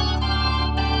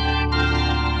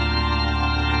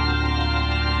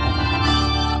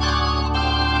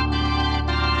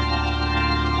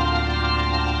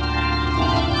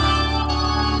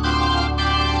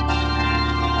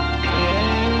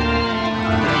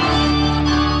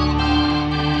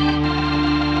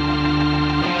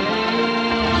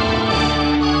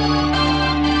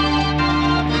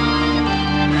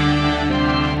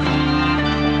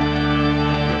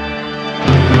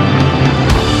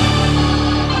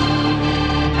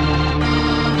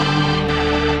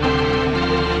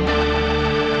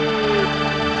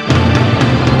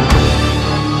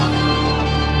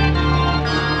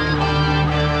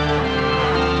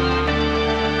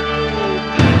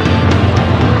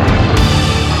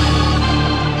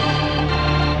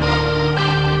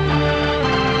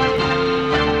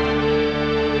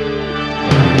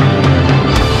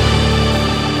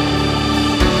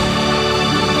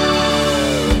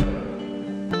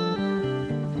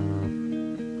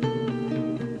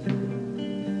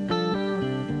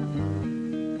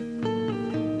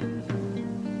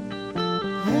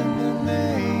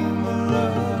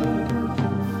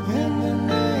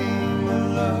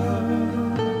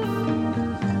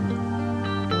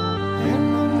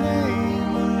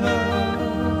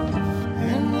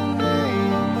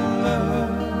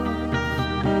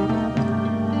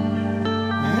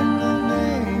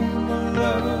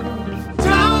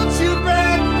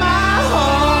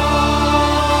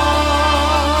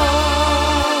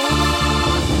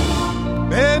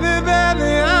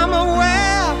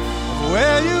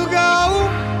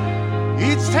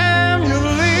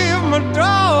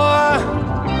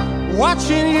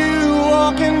 watching you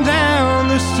walking down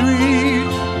the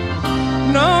street,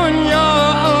 knowing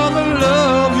you're all the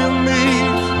love you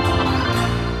meet.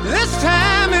 This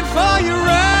time before you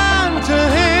run to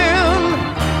him,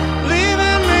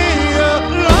 leaving me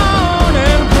alone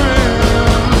and grim.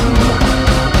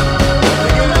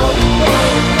 Think it over,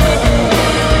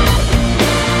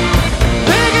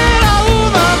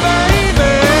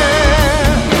 baby.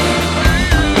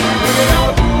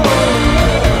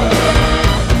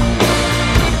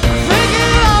 Think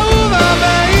it over,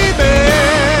 baby.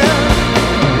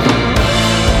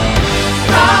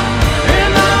 Stop in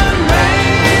the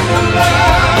name of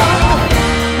love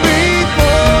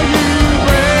before you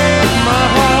break my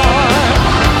heart.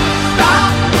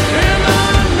 Stop in the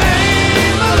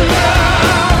name of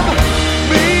love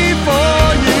before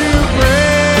you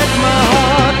break my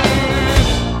heart.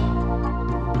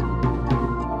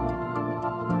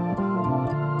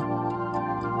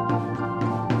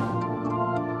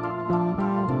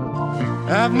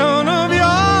 I've known of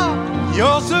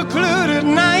your secluded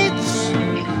nights,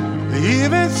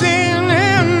 even seen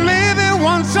him maybe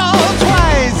once or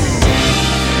twice.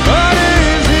 But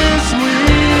is his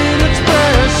sweet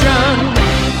expression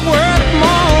worth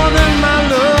more than my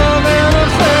love and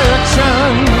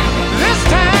affection?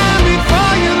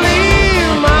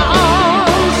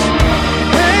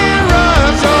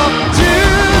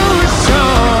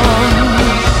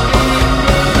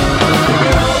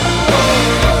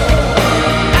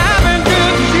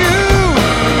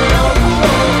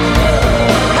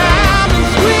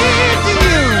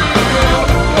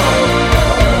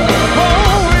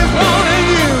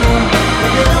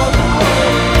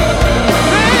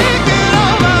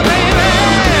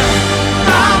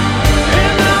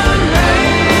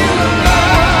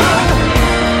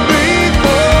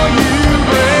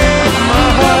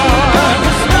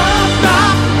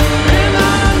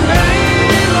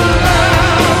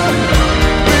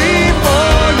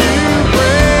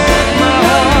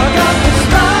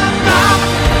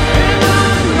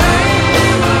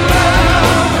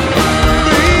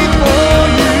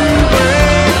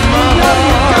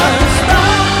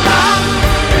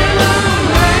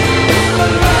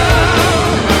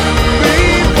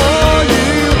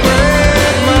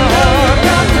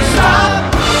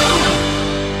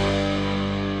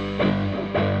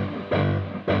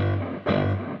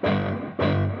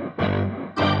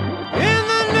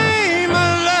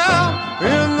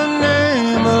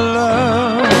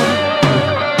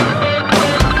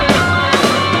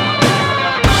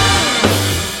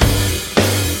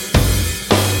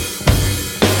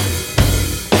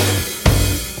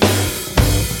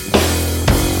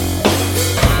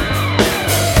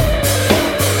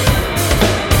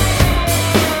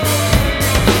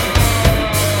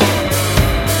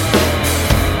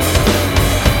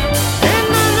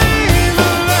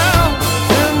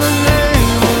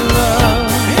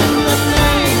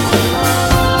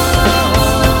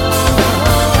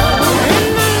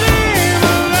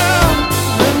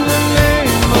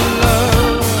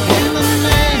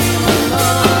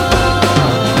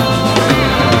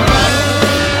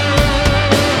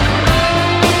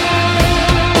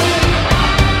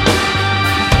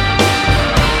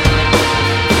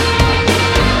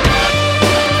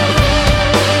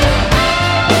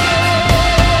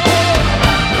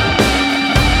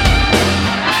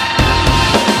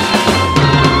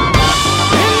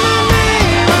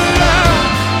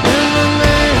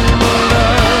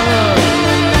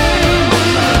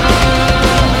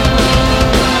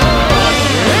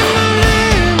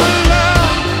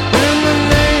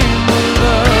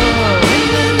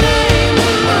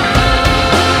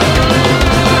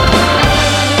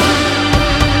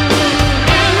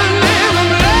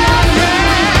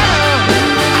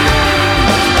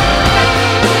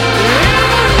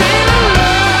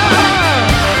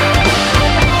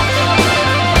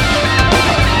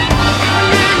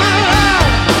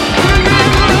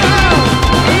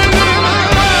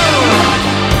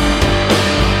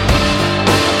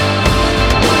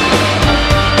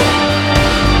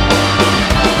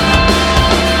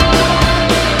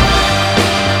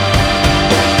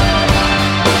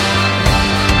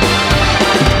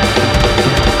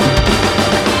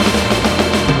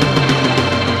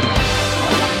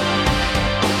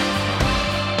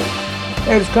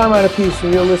 Hey, it's Carmine Appice,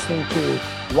 and you're listening to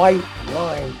White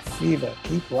Line Fever.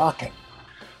 Keep rocking.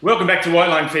 Welcome back to White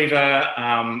Line Fever.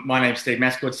 My name's Steve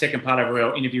Mascord. Second part of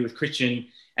our interview with Christian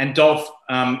and Dolph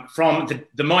from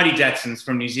the mighty Datsuns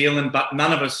from New Zealand, but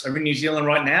none of us are in New Zealand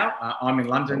right now. I'm in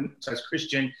London, so is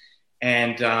Christian,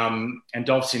 and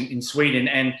Dolph's in Sweden.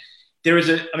 And there is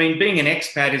being an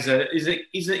expat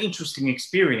is an interesting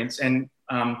experience. And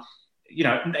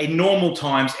in normal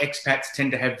times, expats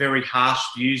tend to have very harsh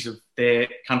views of their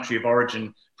country of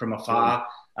origin from afar.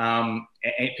 And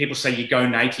people say you go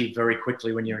native very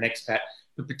quickly when you're an expat,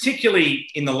 but particularly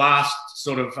in the last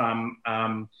sort of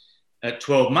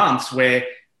 12 months, where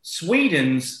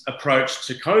Sweden's approach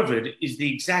to COVID is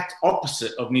the exact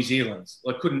opposite of New Zealand's.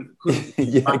 Like couldn't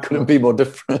it couldn't be more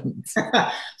different.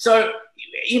 So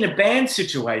in a band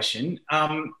situation,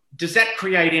 does that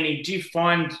create any, do you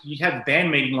find you have a band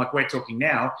meeting like we're talking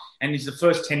now, and is the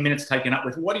first 10 minutes taken up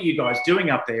with, what are you guys doing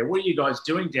up there? What are you guys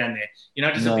doing down there?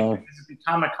 Does it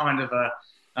become a kind of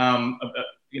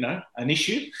an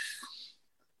issue?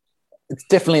 It's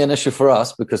definitely an issue for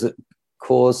us because it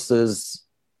causes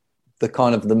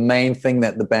the main thing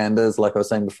that the band is, like I was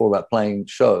saying before about playing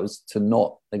shows, to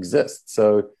not exist.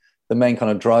 So the main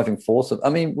kind of driving force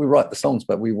we write the songs,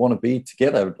 but we want to be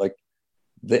together. Like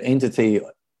the entity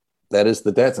that is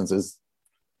the Datsuns is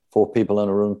 4 people in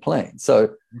a room playing.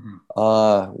 So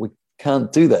we can't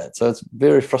do that. So it's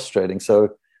very frustrating.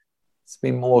 So it's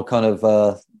been more kind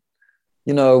of,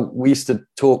 we used to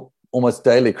talk almost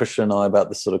daily, Christian and I, about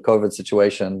this sort of COVID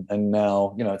situation. And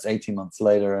now, it's 18 months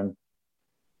later. And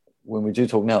when we do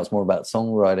talk now, it's more about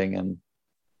songwriting and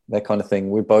that kind of thing.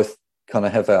 We both kind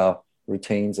of have our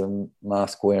routines and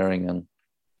mask wearing and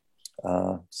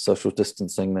social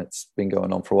distancing that's been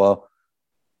going on for a while.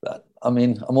 But, I'm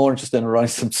more interested in writing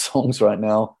some songs right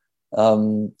now.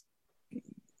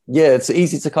 It's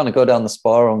easy to kind of go down the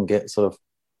spiral and get sort of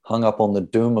hung up on the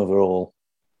doom of it all.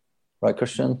 Right,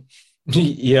 Christian?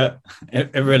 Yeah,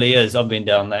 it really is. I've been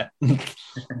down that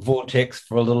vortex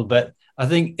for a little bit. I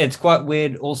think it's quite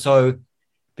weird also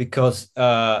because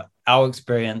our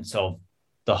experience of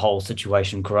the whole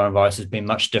situation, coronavirus, has been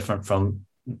much different from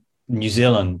New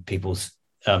Zealand people's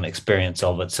experience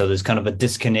of it. So there's kind of a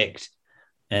disconnect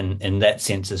in that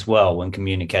sense as well when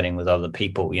communicating with other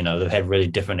people. They've had really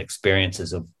different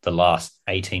experiences of the last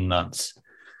 18 months.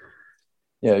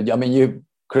 Yeah,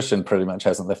 Christian pretty much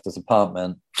hasn't left his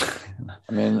apartment.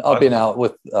 I've been out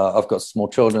with, I've got small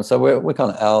children, so we're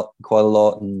kind of out quite a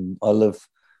lot, and I live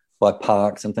by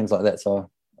parks and things like that.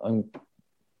 So it's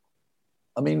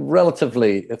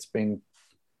been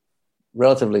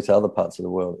relatively to other parts of the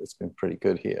world, it's been pretty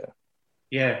good here.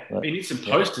 Yeah, you need some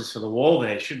posters for the wall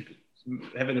there. Should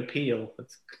have an appeal.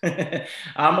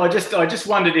 I just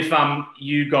wondered if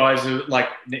you guys are like,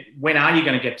 when are you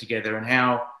going to get together, and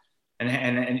how?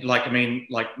 And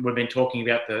we've been talking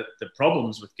about the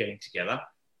problems with getting together.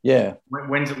 Yeah.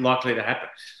 When's it likely to happen?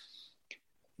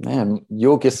 Man,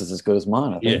 your guess is as good as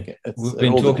mine, I think. Yeah. We've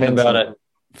been talking about it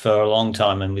for a long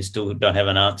time and we still don't have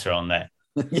an answer on that.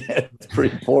 Yeah, it's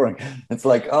pretty boring. It's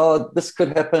like, this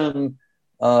could happen.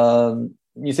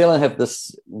 New Zealand have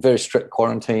this very strict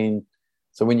quarantine.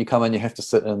 So when you come in, you have to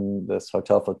sit in this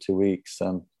hotel for 2 weeks.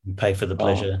 And pay for the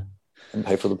pleasure. And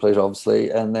pay for the pleasure,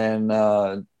 obviously. And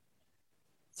then...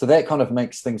 So that kind of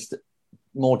makes things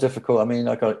more difficult.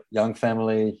 I got a young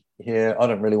family here. I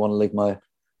don't really want to leave my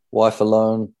wife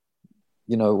alone,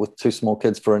 with 2 small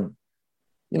kids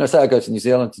say I go to New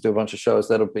Zealand to do a bunch of shows.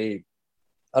 That'll be,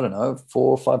 4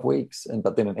 or 5 weeks.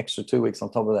 But then an extra 2 weeks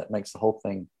on top of that makes the whole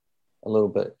thing a little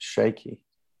bit shaky.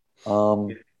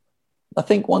 I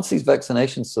think once these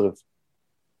vaccinations sort of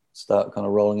start kind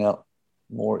of rolling out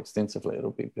more extensively,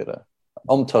 it'll be better.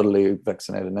 I'm totally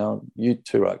vaccinated now. You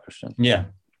too, right, Christian? Yeah.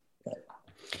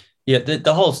 Yeah,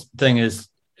 the whole thing is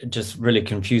just really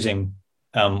confusing.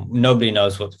 Nobody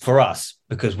knows for us,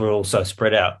 because we're all so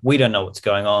spread out. We don't know what's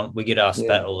going on. We get asked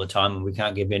that all the time, and we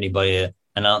can't give anybody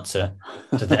an answer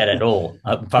to that at all.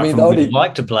 Apart from we'd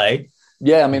like to play.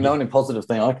 Yeah, the only positive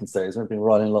thing I can say is we've been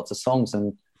writing lots of songs,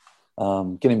 and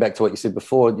getting back to what you said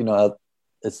before,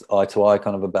 it's eye to eye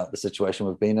kind of about the situation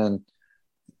we've been in.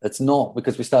 It's not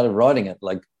because we started writing it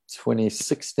like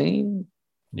 2016.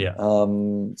 Yeah.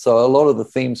 So a lot of the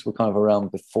themes were kind of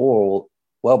around before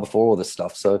all this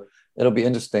stuff. So it'll be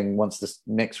interesting once this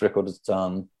next record is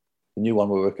done, the new one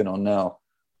we're working on now,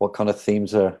 what kind of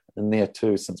themes are in there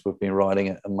too, since we've been writing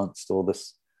it amongst all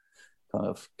this kind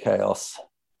of chaos.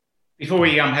 Before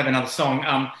we have another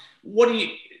song, what do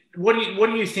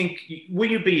you think?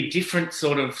 Will you be a different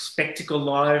sort of spectacle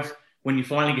live when you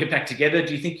finally get back together?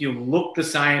 Do you think you'll look the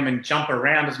same and jump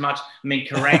around as much?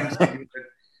 Kerrang's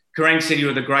Kareem said you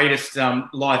were the greatest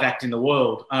live act in the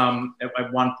world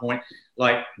at one point.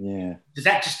 Like, does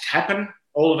that just happen?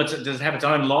 All of it, does it have its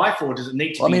own life, or does it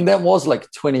need to? I mean, that was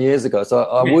like 20 years ago,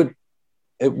 so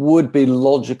it would be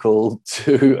logical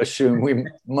to assume we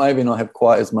maybe not have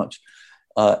quite as much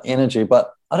energy,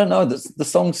 but I don't know. The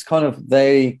songs kind of,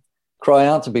 they cry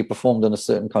out to be performed in a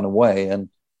certain kind of way, and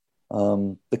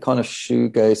the kind of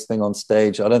shoegaze thing on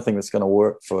stage, I don't think it's going to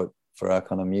work for our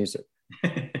kind of music.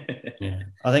 Yeah,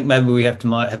 I think maybe we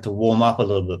might have to warm up a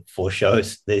little bit before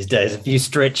shows these days. A few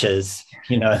stretches,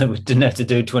 that we didn't have to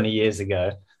do 20 years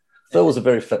ago. Phil was a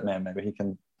very fit man. Maybe he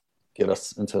can get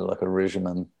us into like a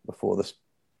regimen before this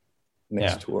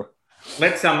next tour.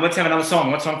 Let's have another song.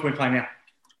 What song can we play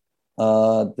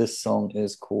now? This song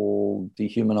is called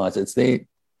Dehumanize. It's the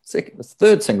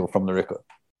third single from the record.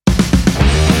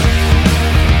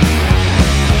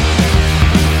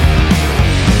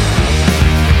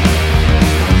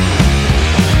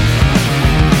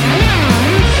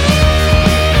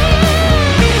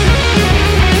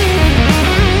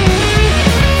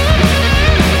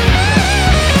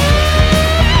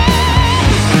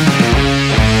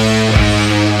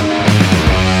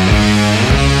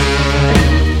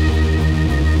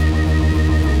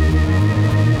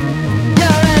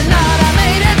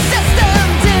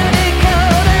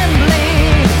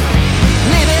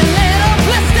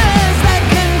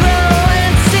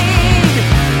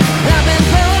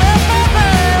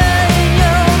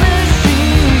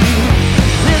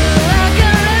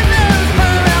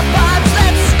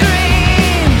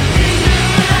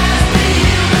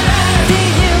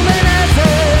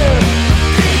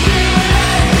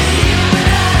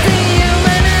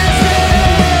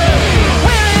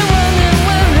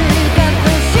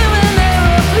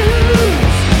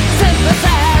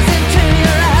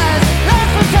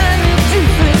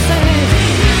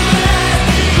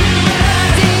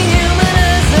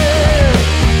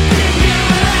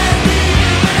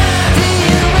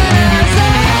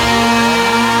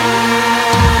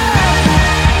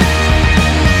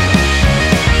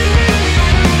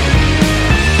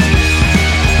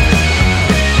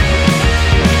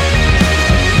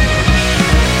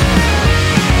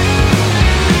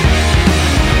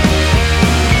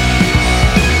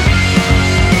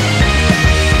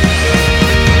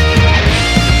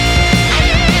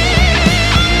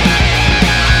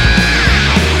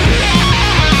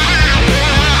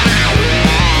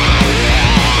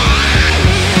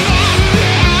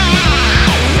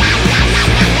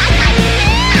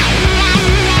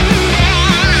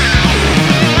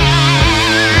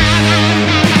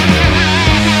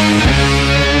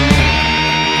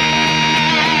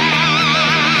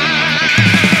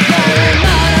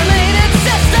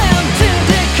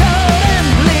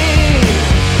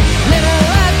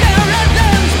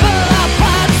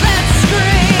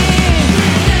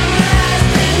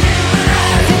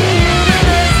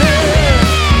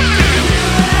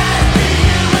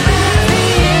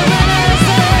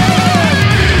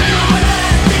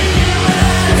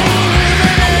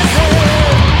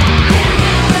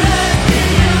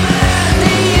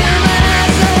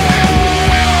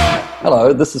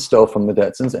 Hello, this is Stoll from the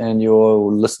Datsuns, and you're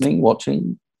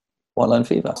watching White Line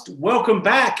Fever. Welcome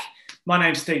back. My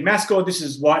name's Steve Mascord. This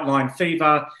is White Line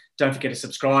Fever. Don't forget to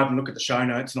subscribe and look at the show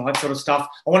notes and all that sort of stuff.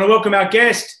 I want to welcome our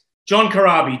guest, John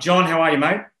Corabi. John, how are you,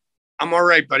 mate? I'm all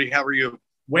right, buddy. How are you?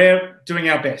 We're doing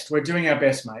our best. We're doing our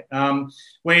best, mate.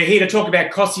 We're here to talk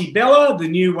about Cossi Bella, the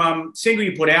new single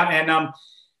you put out. And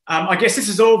I guess this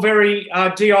is all very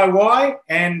DIY.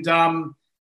 And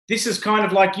this is kind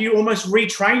of like you almost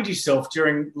retrained yourself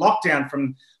during lockdown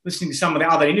from listening to some of the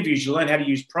other interviews. You learned how to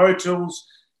use Pro Tools.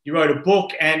 You wrote a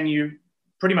book and you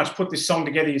pretty much put this song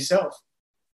together yourself.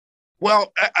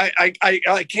 Well,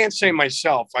 I can't say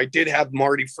myself. I did have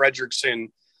Marty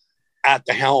Fredrickson at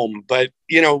the helm, but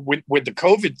with the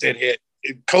COVID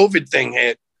thing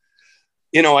hit,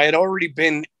 I had already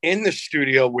been in the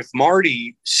studio with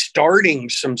Marty starting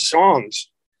some songs,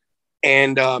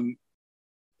 and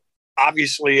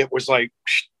obviously it was like,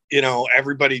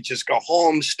 everybody just go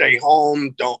home, stay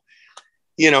home, don't,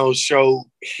 so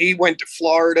he went to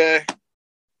Florida.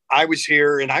 I was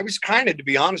here, and I was kind of, to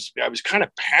be honest with you, I was kind of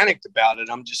panicked about it.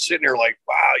 I'm just sitting there like,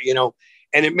 wow,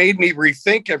 and it made me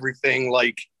rethink everything.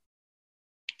 Like,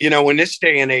 in this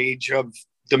day and age of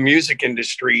the music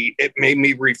industry, it made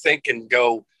me rethink and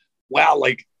go, wow,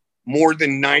 like more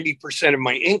than 90% of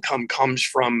my income comes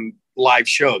from live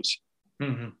shows.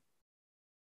 Mm-hmm.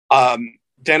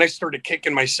 Then I started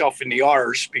kicking myself in the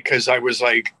arse because I was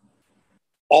like,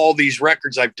 all these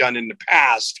records I've done in the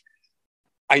past,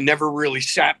 I never really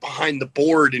sat behind the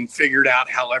board and figured out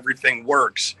how everything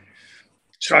works.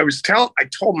 So I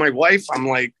told my wife, I'm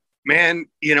like, man,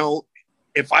 you know,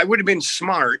 if I would have been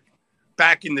smart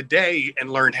back in the day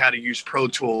and learned how to use Pro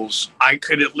Tools, I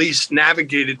could at least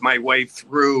navigated my way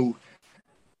through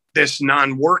this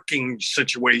non-working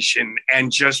situation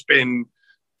and just been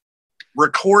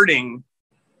recording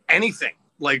anything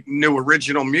like new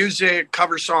original music,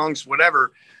 cover songs,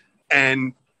 whatever,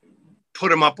 and put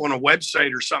them up on a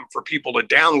website or something for people to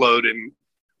download and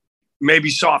maybe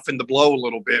soften the blow a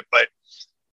little bit. But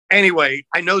anyway,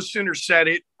 I no sooner said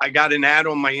it, I got an ad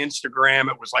on my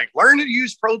Instagram. It was like, learn to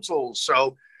use Pro Tools.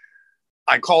 So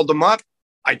I called them up.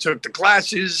 I took the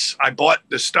classes. I bought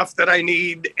the stuff that I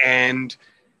need. And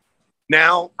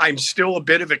now I'm still a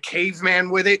bit of a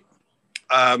caveman with it.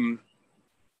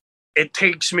 It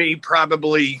takes me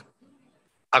probably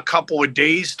a couple of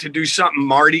days to do something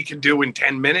Marty could do in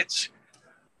 10 minutes.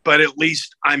 But at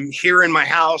least I'm here in my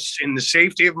house, in the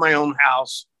safety of my own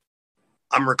house.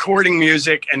 I'm recording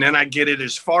music, and then I get it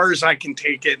as far as I can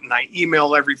take it, and I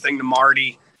email everything to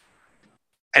Marty.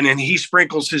 And then he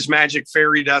sprinkles his magic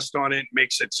fairy dust on it,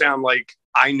 makes it sound like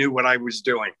I knew what I was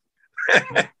doing.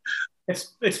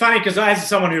 It's funny because as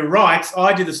someone who writes,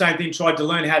 I did the same thing, tried to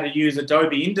learn how to use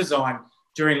Adobe InDesign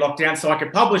during lockdown so I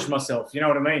could publish myself. You know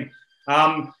what I mean?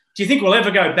 Do you think we'll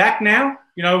ever go back now?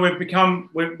 You know,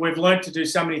 we've learned to do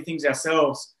so many things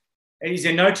ourselves. Is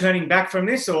there no turning back from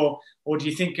this, or do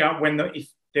you think if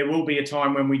there will be a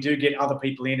time when we do get other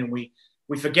people in and we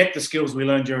forget the skills we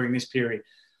learned during this period?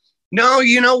 No,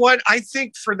 you know what? I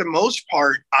think for the most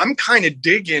part, I'm kind of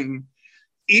digging,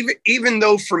 even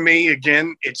though for me,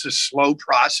 again, it's a slow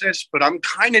process, but I'm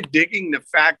kind of digging the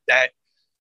fact that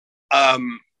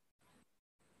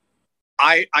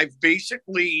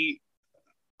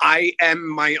I am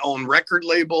my own record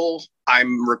label.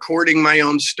 I'm recording my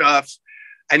own stuff.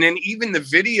 And then even the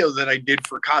video that I did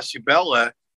for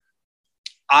Casabella,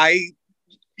 I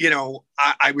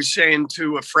was saying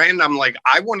to a friend, I'm like,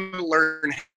 I want to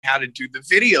learn how to do the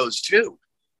videos too.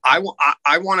 I want to,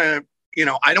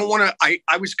 I don't want to,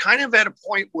 I was kind of at a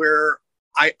point where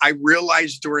I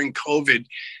realized during COVID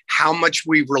how much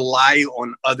we rely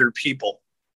on other people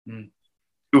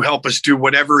who help us do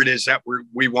whatever it is that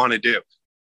we want to do.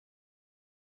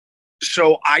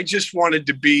 So I just wanted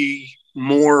to be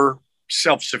more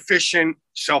self-sufficient,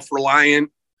 self-reliant,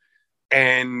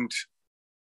 and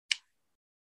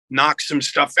knock some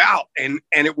stuff out. And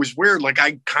it was weird. Like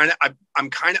I'm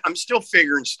still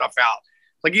figuring stuff out.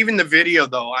 Like even the video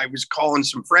though, I was calling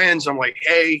some friends. I'm like,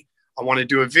 hey, I want to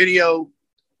do a video.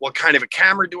 What kind of a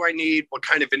camera do I need? What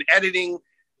kind of an editing?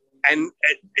 And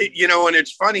and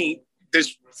it's funny,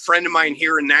 this friend of mine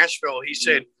here in Nashville, he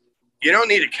said, you don't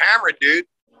need a camera, dude.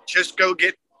 Just go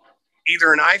get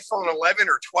either an iPhone 11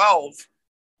 or 12.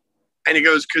 And he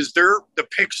goes, because they're the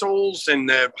pixels and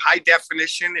the high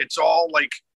definition. It's all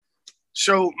like,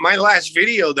 so my last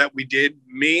video that we did,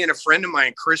 me and a friend of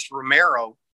mine, Chris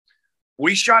Romero,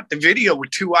 we shot the video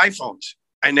with 2 iPhones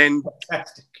and then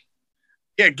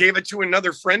gave it to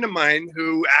another friend of mine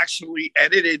who actually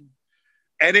edited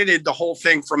the whole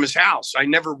thing from his house.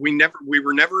 We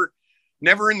were never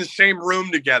in the same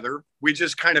room together. We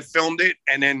just kind of filmed it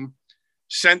and then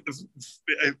sent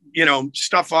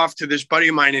stuff off to this buddy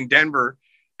of mine in Denver,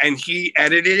 and he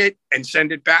edited it and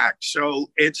sent it back. So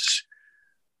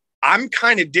I'm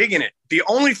kind of digging it. The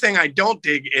only thing I don't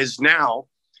dig is now,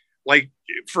 like,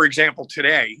 for example,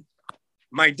 today,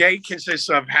 my day consists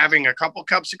of having a couple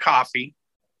cups of coffee,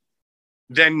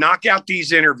 then knock out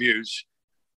these interviews.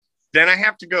 Then I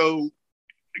have to go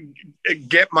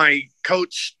get my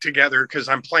coach together because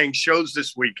I'm playing shows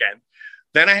this weekend.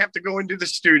 Then I have to go into the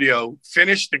studio,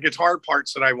 finish the guitar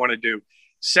parts that I want to do,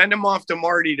 send them off to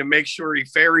Marty to make sure he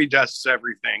fairy dusts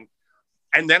everything.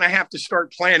 And then I have to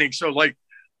start planning. So like,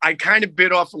 I kind of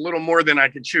bit off a little more than I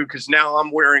could chew because now I'm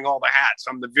wearing all the hats.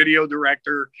 I'm the video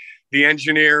director, the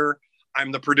engineer,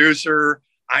 I'm the producer.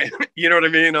 You know what I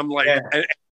mean? I'm like,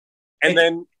 and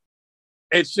then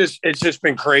it's just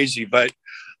been crazy, but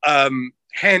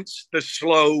hence the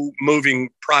slow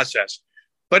moving process.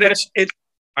 But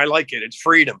I like it. It's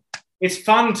freedom. It's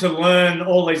fun to learn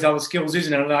all these other skills,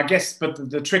 isn't it? And I guess, but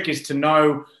the trick is to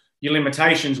know your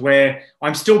limitations, where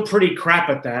I'm still pretty crap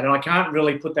at that. And I can't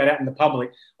really put that out in the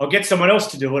public. I'll get someone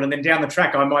else to do it. And then down the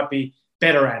track, I might be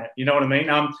better at it. You know what I mean?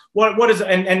 What is,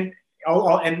 and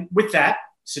with that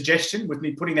suggestion, with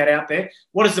me putting that out there,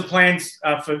 what is the plans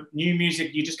for new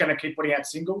music? You're just going to keep putting out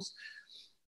singles?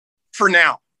 For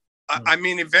now. I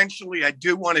mean, eventually I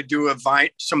do want to do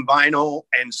some vinyl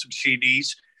and some CDs,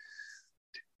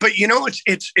 but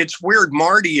it's weird.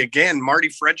 Marty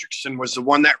Fredrickson was the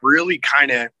one that really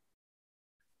kind of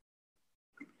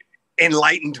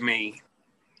enlightened me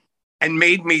and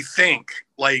made me think,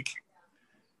 like,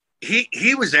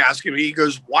 he was asking me, he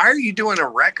goes, why are you doing a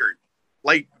record?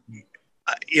 Like,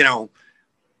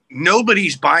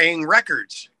 nobody's buying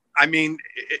records. I mean,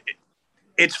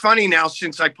 it's funny now,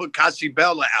 since I put Casi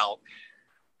Bella out,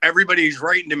 everybody's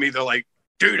writing to me. They're like,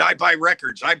 dude, I buy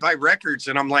records.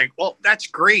 And I'm like, well, that's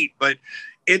great. But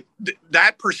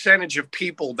that percentage of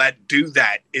people that do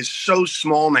that is so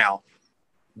small now.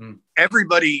 Mm.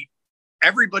 Everybody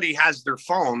has their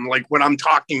phone. Like when I'm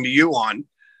talking to you on,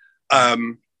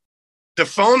 the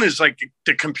phone is like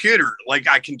the computer. Like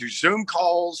I can do Zoom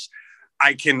calls.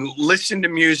 I can listen to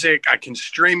music. I can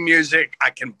stream music.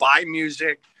 I can buy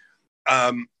music.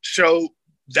 So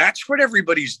that's what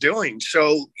everybody's doing.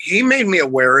 So he made me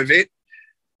aware of it.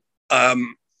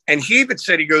 And he even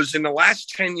said, he goes, in the last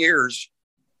 10 years,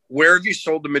 where have you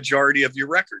sold the majority of your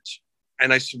records?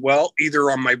 And I said, well, either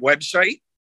on my website,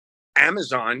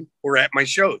 Amazon, or at my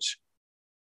shows.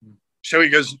 So he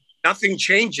goes, nothing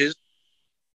changes.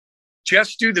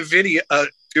 Just do the video,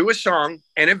 do a song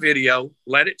and a video,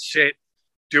 let it sit,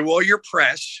 do all your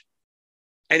press.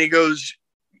 And he goes,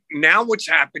 now what's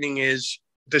happening is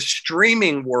the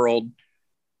streaming world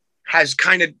has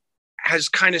kind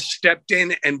of stepped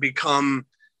in and become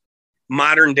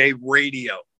modern day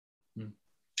radio. Mm.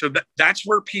 So that's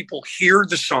where people hear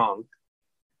the song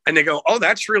and they go, oh,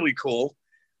 that's really cool.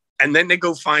 And then they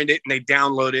go find it and they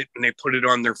download it and they put it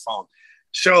on their phone.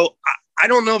 So I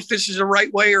don't know if this is the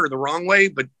right way or the wrong way,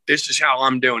 but this is how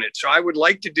I'm doing it. So I would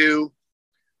like to do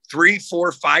 3,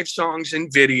 4, 5 songs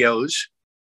and videos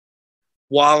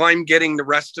while I'm getting the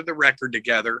rest of the record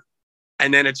together.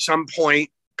 And then at some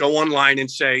point go online and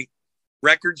say,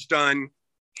 record's done.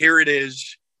 Here it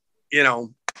is.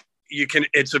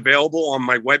 It's available on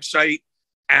my website,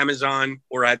 Amazon,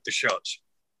 or at the shows.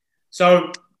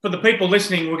 So for the people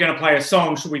listening, we're going to play a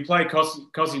song. Should we play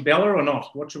Casi Bella or not?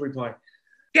 What should we play?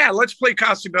 Yeah, let's play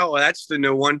Casi Bella. That's the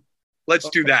new one. Let's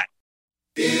do that.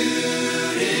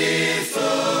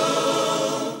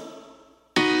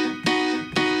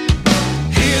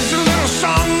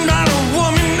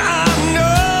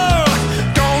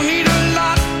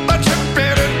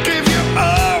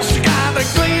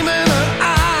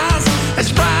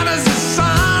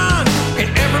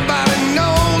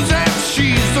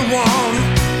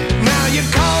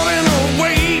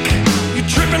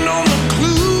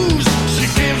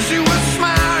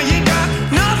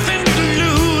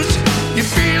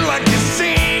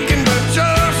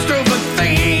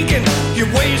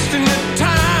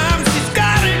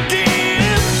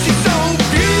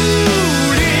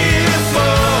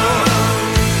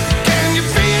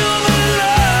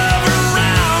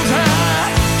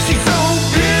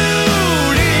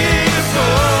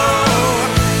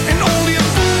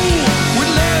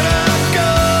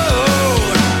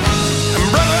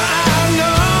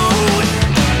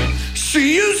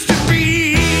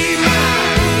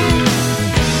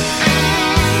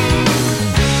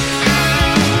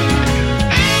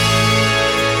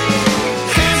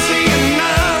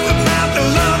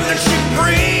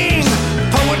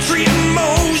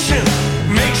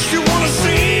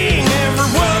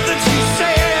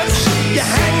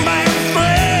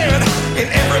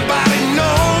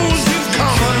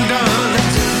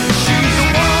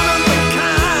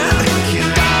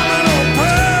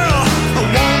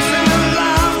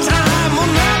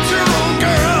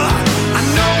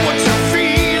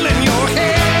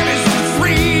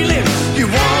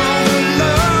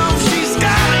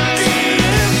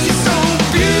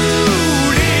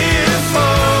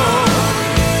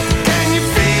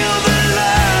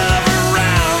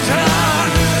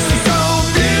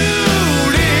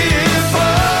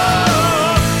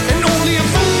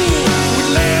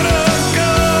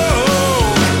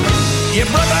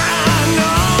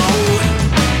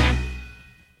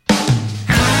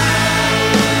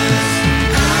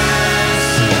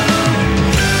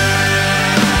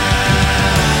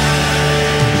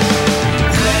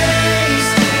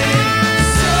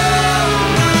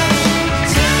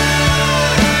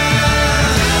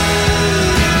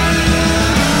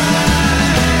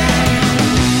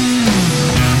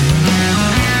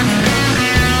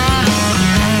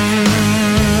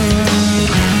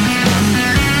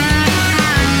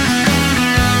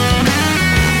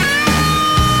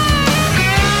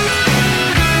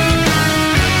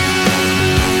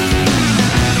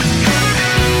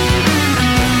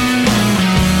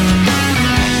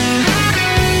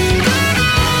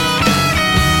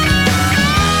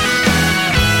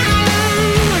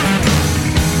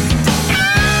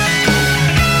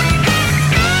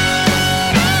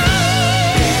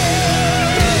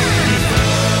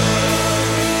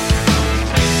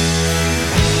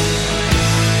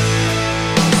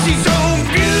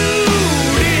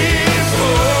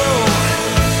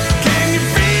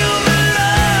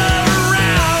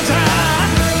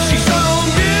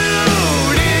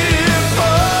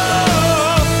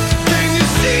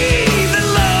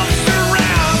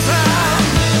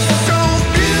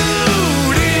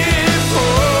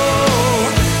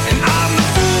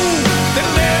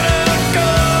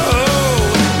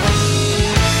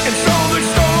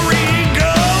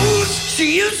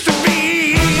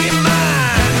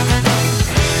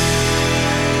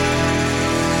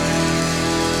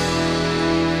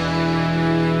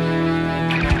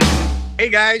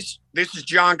 guys? This is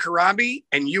John Corabi,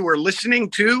 and you are listening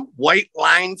to White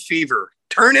Line Fever.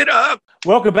 Turn it up.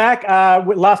 Welcome back.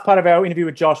 Last part of our interview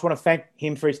with Josh. I want to thank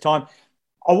him for his time.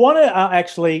 I want to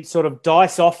actually sort of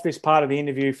dice off this part of the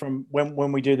interview from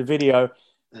when we do the video.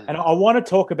 And I want to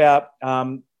talk about,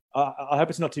 I hope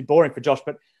it's not too boring for Josh,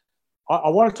 but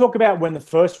I want to talk about when the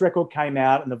first record came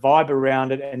out and the vibe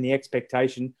around it and the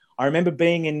expectation. I remember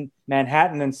being in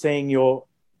Manhattan and seeing your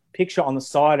picture on the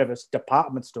side of a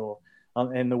department store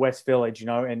in the West Village,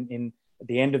 and at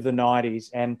the end of the 90s.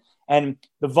 And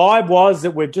the vibe was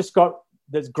that we've just got,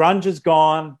 there's grunge is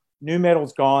gone, new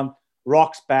metal's gone,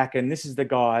 rock's back, and this is the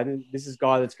guy. This is the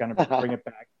guy that's going to bring it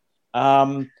back.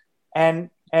 And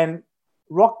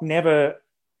rock never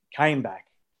came back,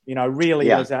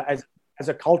 really as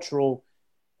a cultural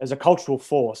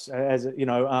force.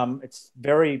 It's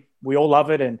very, we all love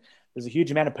it, and there's a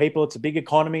huge amount of people. It's a big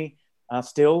economy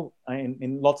still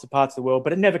in lots of parts of the world,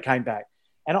 but it never came back.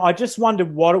 And I just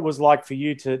wondered what it was like for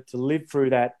you to live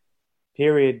through that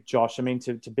period, Josh. I mean,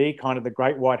 to be kind of the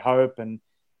Great White Hope and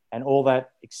all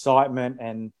that excitement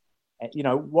and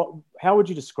how would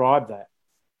you describe that?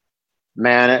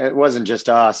 Man, it wasn't just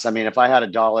us. I mean, if I had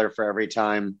 $1 for every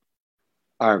time,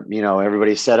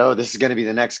 everybody said, "Oh, this is going to be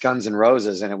the next Guns N'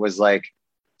 Roses," and it was like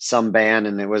some band,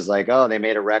 and it was like, "Oh, they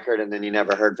made a record," and then you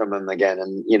never heard from them again,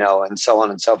 and and so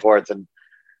on and so forth. And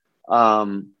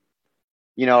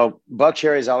Buck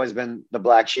Cherry's always been the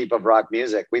black sheep of rock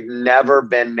music. We've never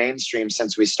been mainstream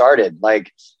since we started.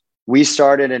 Like, we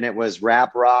started and it was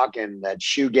rap rock and that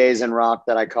shoegazing rock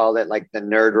that I called it, like the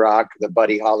nerd rock, the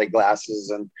Buddy Holly glasses,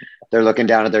 and they're looking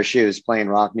down at their shoes playing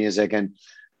rock music. And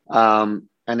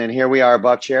then here we are,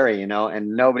 Buck Cherry, and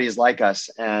nobody's like us.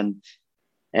 And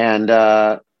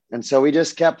so we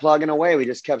just kept plugging away. We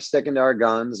just kept sticking to our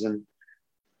guns and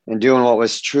doing what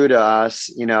was true to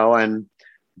us, and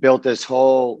built this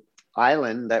whole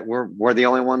island that we're the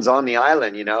only ones on the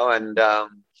island, and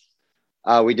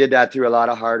we did that through a lot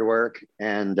of hard work.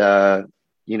 And, the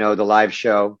live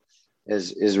show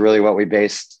is really what we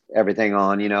based everything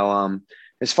on.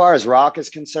 As far as rock is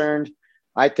concerned,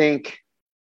 I think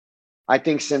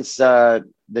since the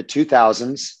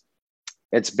 2000s,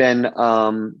 it's been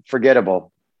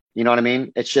forgettable. You know what I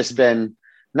mean? It's just been,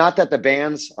 not that the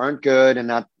bands aren't good and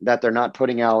not that they're not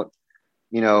putting out,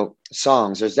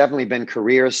 songs. There's definitely been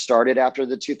careers started after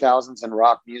the 2000s in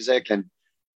rock music,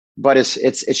 but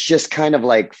it's just kind of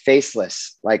like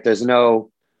faceless. Like there's no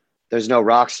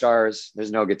rock stars,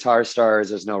 there's no guitar stars,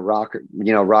 there's no rock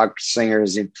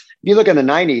singers. If you look in the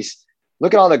 90s,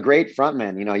 look at all the great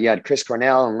frontmen. You had Chris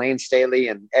Cornell and Lane Staley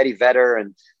and Eddie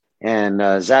Vedder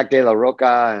and Zach De La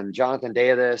Roca and Jonathan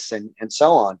Davis and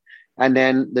so on. And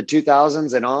then the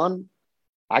 2000s and on,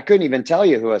 I couldn't even tell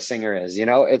you who a singer is.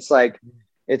 It's like,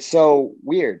 it's so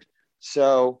weird.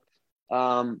 So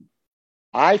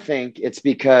I think it's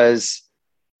because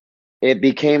it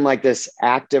became like this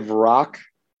active rock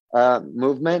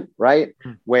movement, right?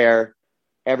 Where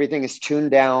everything is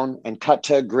tuned down and cut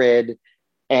to a grid,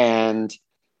 and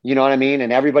you know what I mean?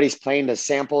 And everybody's playing the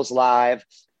samples live,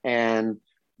 and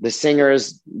the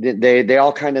singers, they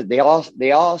all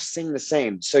sing the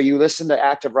same. So you listen to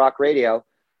active rock radio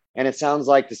and it sounds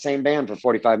like the same band for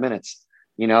 45 minutes.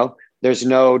 There's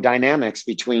no dynamics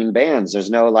between bands.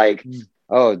 There's no like,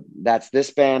 oh, that's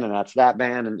this band and that's that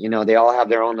band. And, they all have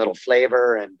their own little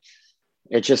flavor, and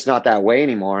it's just not that way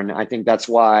anymore. And I think that's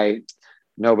why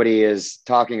nobody is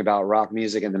talking about rock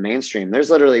music in the mainstream.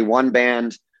 There's literally one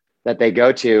band that they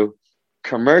go to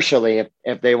commercially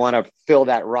if they want to fill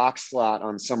that rock slot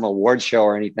on some award show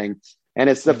or anything. And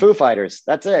it's the Foo Fighters.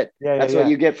 That's it. That's what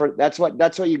you get that's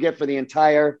what you get for the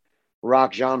entire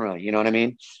rock genre. You know what I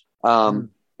mean?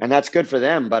 And that's good for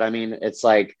them. But I mean, it's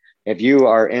like, if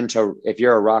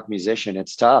you're a rock musician,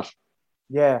 it's tough.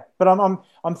 Yeah. But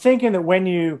I'm thinking that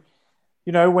when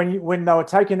when they were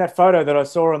taking that photo that I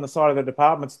saw on the side of the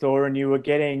department store, and you were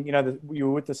getting, you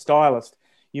were with the stylist,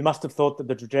 you must have thought that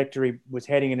the trajectory was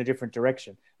heading in a different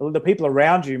direction. The people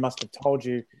around you must have told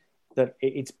you that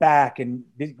it's back and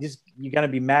you're going to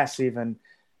be massive. And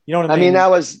you know what I mean? I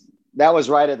mean, that was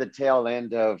right at the tail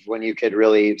end of when you could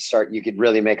really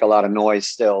make a lot of noise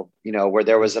still, where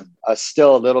there was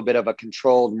still a little bit of a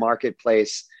controlled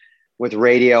marketplace with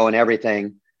radio and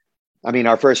everything. I mean,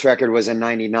 our first record was in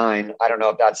 99. I don't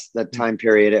know if that's the time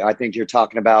period. I think you're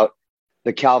talking about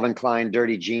the Calvin Klein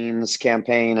Dirty Jeans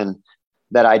campaign and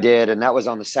that I did. And that was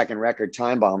on the second record,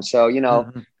 Time Bomb. So,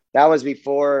 that was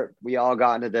before we all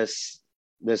got into this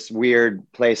weird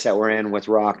place that we're in with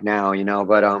rock now,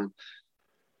 but, I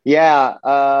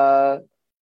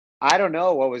don't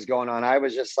know what was going on. I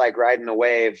was just like riding a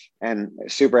wave and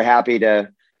super happy to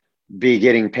be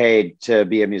getting paid to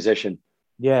be a musician.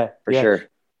 Yeah, for sure.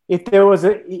 If there was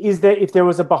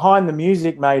a behind the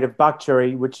music made of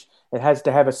Buckcherry, which it has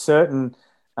to have a certain,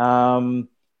 I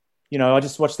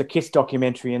just watched the Kiss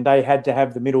documentary, and they had to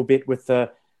have the middle bit with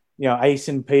the, Ace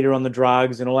and Peter on the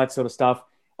drugs and all that sort of stuff.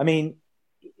 I mean,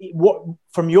 what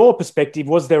from your perspective,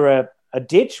 was there a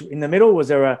ditch in the middle? Was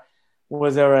there a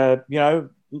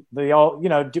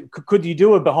could you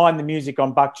do a behind the music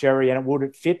on Buckcherry and would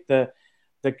it fit the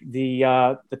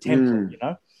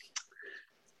template?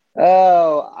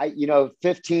 Oh,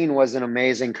 15 was an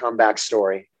amazing comeback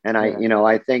story. And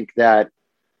I think that,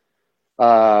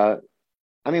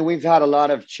 we've had a lot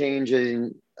of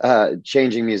changing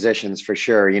musicians for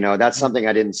sure. That's something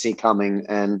I didn't see coming.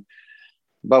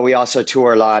 But we also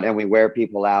tour a lot and we wear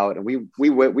people out, and we've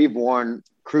worn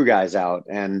crew guys out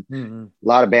and a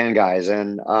lot of band guys.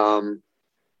 And,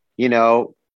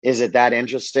 is it that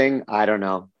interesting? I don't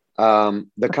know.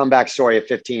 The comeback story of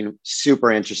 15,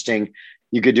 super interesting.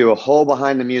 You could do a whole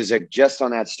behind the music just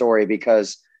on that story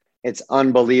because it's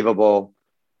unbelievable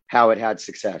how it had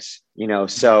success,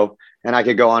 so, and I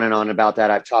could go on and on about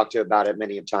that. I've talked about it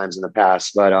many times in the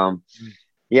past, but,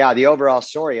 the overall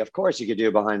story, of course you could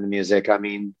do behind the music. I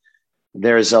mean,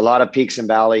 there's a lot of peaks and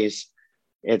valleys.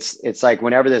 It's like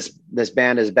whenever this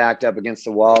band is backed up against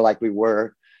the wall, like we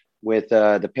were with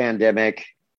the pandemic,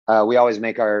 we always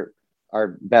make our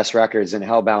best records, and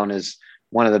Hellbound is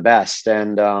one of the best.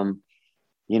 And, and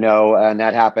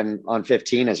that happened on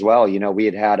 15 as well. We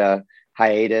had a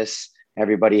hiatus.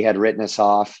 Everybody had written us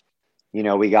off.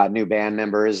 We got new band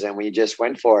members and we just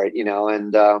went for it,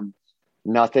 and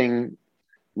nothing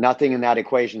in that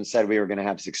equation said we were going to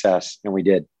have success, and we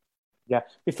did. Yeah.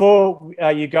 Before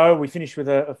you go, we finish with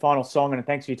a final song, and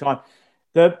thanks for your time.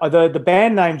 The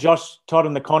band name, Josh, Todd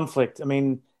and the Conflict. I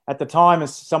mean, at the time,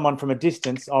 as someone from a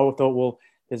distance, I thought, well,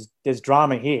 there's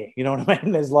drama here. You know what I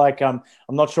mean? There's like, I'm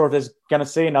not sure if there's going to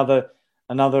see another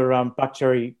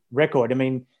Buckcherry record. I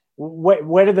mean,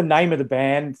 where did the name of the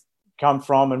band come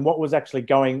from, and what was actually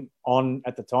going on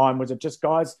at the time? Was it just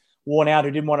guys worn out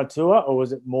who didn't want to tour, or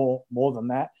was it more than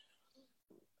that?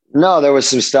 No, there was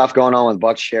some stuff going on with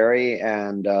Buckcherry,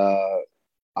 and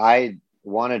I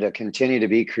wanted to continue to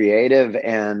be creative,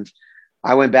 and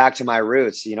I went back to my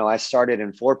roots. I started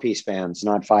in 4-piece bands,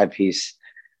 not 5-piece.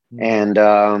 And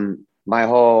my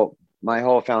whole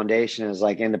foundation is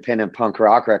like independent punk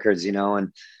rock records,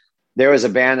 and there was a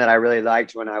band that I really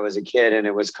liked when I was a kid, and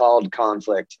it was called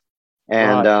Conflict.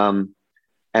 And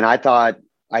and I thought,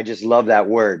 I just love that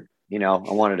word. I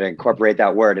wanted to incorporate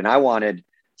that word, and I wanted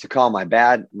to call my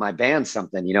band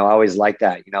something. I always liked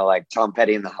that, like Tom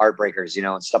Petty and the Heartbreakers,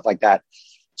 and stuff like that.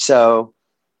 So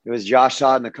it was Josh,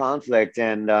 Todd and the Conflict,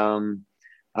 and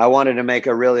I wanted to make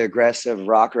a really aggressive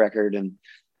rock record,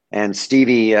 and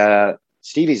Stevie's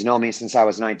known me since I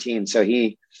was 19, so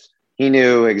he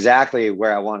knew exactly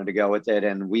where I wanted to go with it,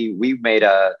 and we made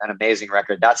an amazing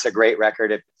record. That's a great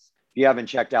record. If you haven't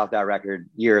checked out that record,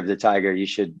 Year of the Tiger, you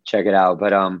should check it out.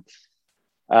 But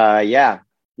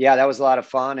that was a lot of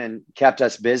fun and kept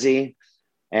us busy.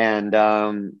 And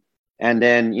then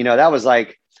that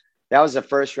was the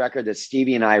first record that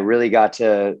Stevie and I really got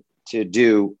to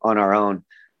do on our own,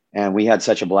 and we had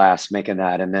such a blast making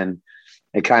that. And then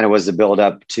it kind of was the build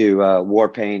up to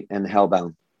Warpaint and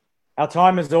Hellbound. Our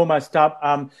time is almost up.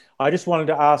 I just wanted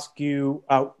to ask you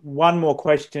one more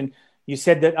question. You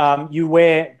said that you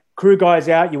wear crew guys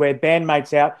out, you wear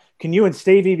bandmates out. Can you and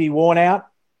Stevie be worn out?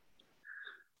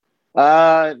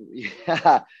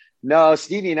 Yeah. No,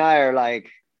 Stevie and I are like,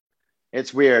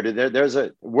 it's weird.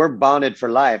 We're bonded for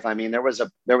life. I mean, there was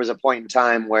a point in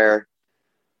time where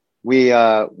we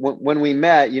when we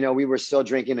met, we were still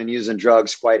drinking and using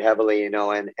drugs quite heavily,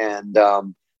 and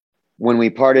when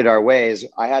we parted our ways,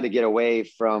 I had to get away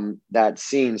from that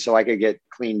scene so I could get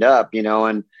cleaned up,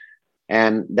 and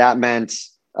that meant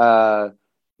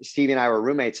Stevie and I were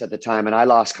roommates at the time, and I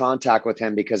lost contact with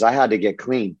him because I had to get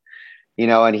clean,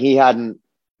 and he hadn't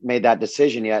made that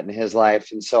decision yet in his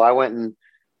life. And so I went and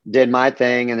did my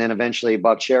thing, and then eventually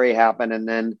Buckcherry happened, and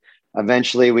then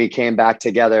eventually we came back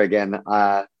together again.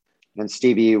 And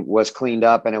Stevie was cleaned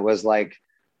up, and it was like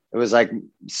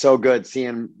so good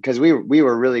seeing, because we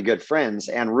were really good friends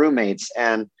and roommates,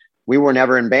 and we were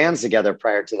never in bands together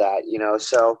prior to that,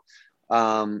 so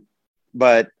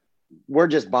but we're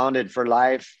just bonded for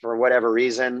life for whatever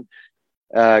reason.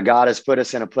 God has put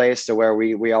us in a place to where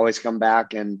we always come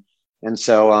back, and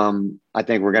so I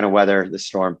think we're going to weather the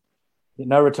storm.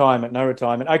 No retirement.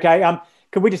 Okay,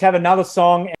 could we just have another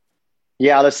song?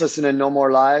 Yeah, let's listen to No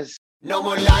More Lies. No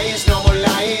more lies, no more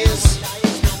lies.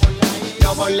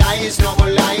 No more lies, no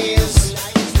more lies.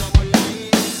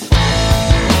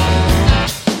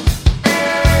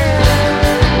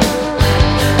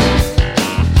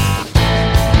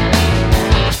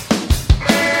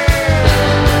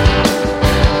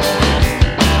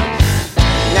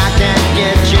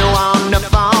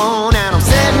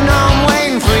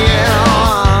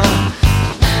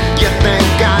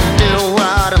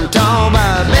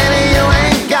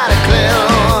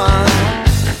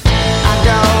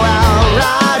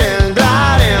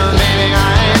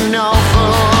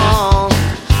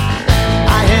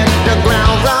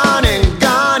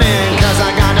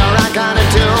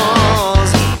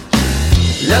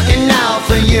 looking out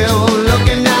for you,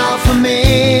 looking out for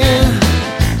me.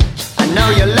 I know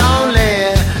you're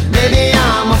lonely, maybe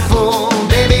I'm a fool,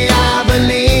 baby I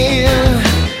believe.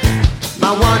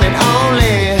 My one and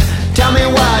only, tell me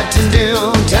what to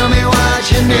do, tell me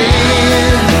what you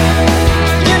need.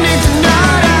 You need to know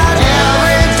that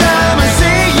every time I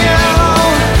see you,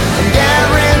 and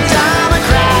every time I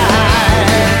cry,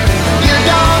 you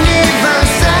don't even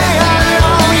say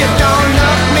hello, you don't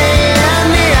look me in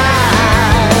the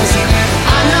eyes.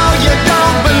 I know you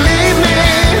don't believe me,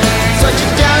 it's what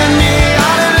you're telling me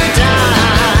all of the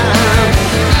time.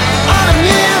 All them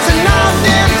years and all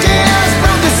them tears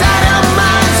broke us out of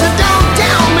mine, so don't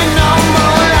tell me no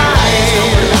more lies.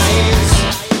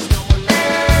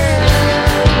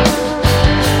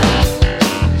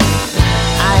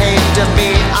 I hate to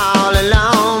be all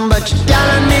alone, but you're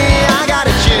telling me I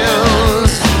gotta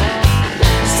choose.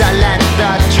 So let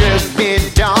the truth be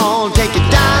told. Take your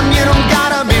time, you don't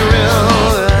gotta be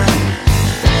rude.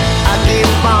 I keep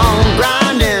on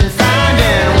grinding,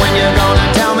 finding when you're gonna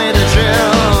tell me the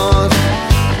truth.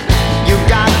 You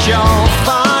got your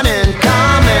fun in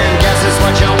common, guess it's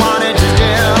what you wanted to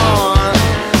do.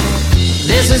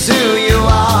 This is who you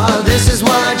are, this is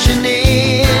what you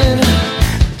need.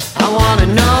 I wanna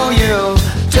know you,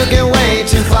 took it way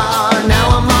too far,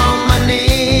 now I'm on my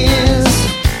knees.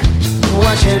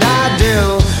 What should I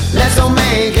do? Let's don't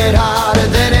make it harder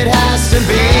than it has to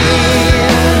be.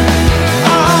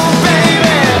 Oh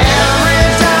baby, every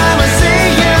time I see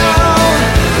you,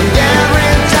 and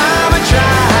every time I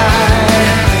try,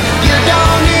 you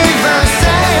don't even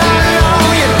say hello,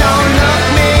 you don't look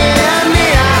me in the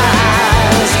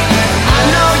eyes. I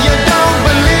know you don't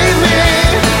believe me,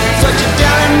 it's what you're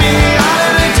telling me all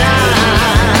of the time.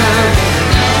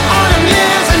 All them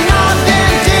years and all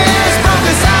them tears broke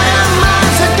us out of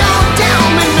mine, so don't tell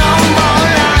me no more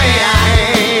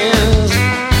lies.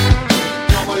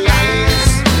 No more lies.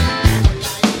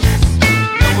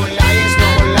 No more lies, no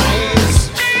more lies.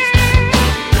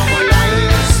 No more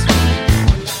lies.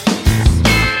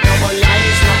 No more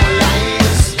lies, no more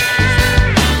lies.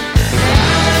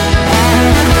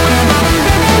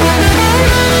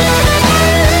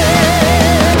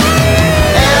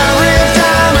 Every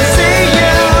time I see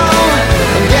you,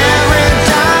 and every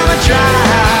time I try,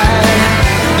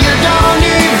 you don't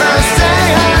even say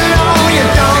hello, you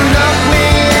don't look me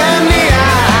in the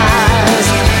eyes.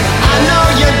 I know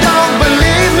you don't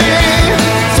believe me,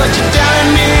 it's what you're telling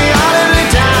me all of the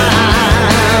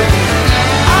time.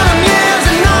 All them years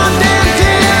and all them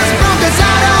tears broke us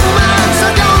out of mine, so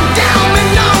don't tell me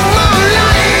no more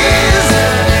lies.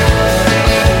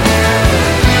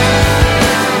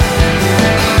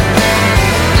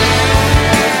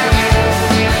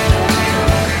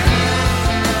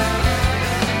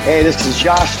 Hey, this is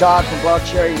Josh Todd from Block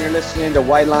Cherry, and you're listening to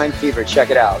White Line Fever. Check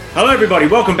it out. Hello, everybody.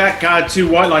 Welcome back to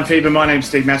White Line Fever. My name's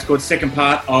Steve Mascord. Second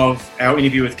part of our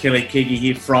interview with Kelly Keagy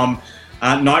here from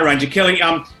Night Ranger. Kelly,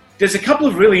 there's a couple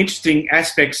of really interesting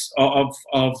aspects of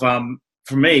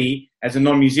for me as a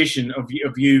non-musician of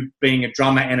you being a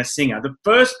drummer and a singer. The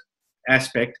first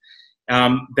aspect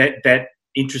that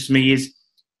interests me is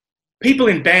people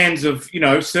in bands of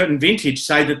certain vintage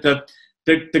say that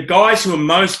the guys who are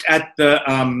most at the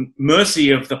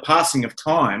mercy of the passing of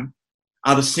time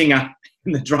are the singer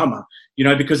and the drummer,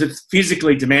 because it's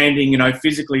physically demanding,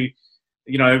 physically,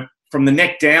 from the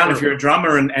neck down if you're a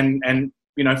drummer and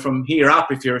from here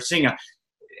up if you're a singer.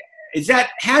 Is that,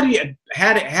 how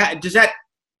does that,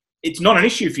 it's not an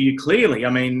issue for you clearly. I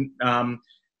mean,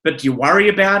 but do you worry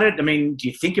about it? I mean, do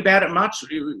you think about it much?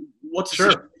 What's the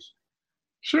situation?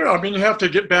 Sure. I mean, you have to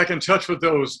get back in touch with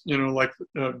those,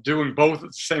 doing both at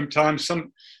the same time.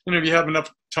 If you have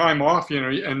enough time off,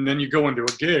 and then you go into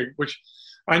a gig, which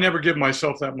I never give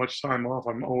myself that much time off.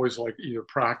 I'm always like either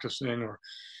practicing or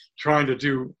trying to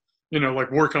do, like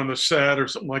work on the set or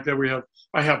something like that.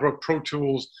 I have Pro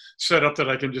Tools set up that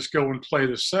I can just go and play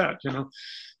the set,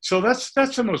 So that's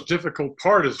the most difficult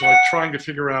part, is like trying to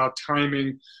figure out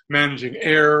timing, managing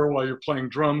air while you're playing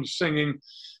drums, singing.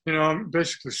 I'm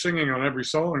basically singing on every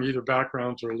song, either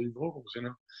backgrounds or lead vocals,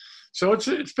 So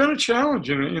it's been a challenge,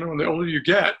 the older you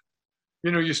get,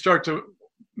 you start to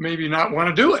maybe not want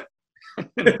to do it.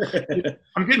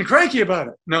 I'm getting cranky about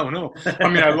it. No. I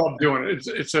mean, I love doing it.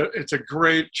 It's a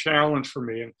great challenge for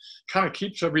me, and kind of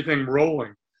keeps everything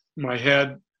rolling in my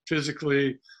head,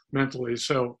 physically, mentally.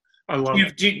 So I love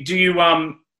it. Do you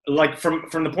like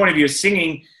from the point of view of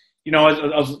singing? I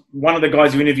was one of the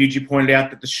guys who interviewed you pointed out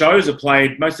that the shows are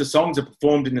played, most of the songs are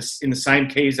performed in the same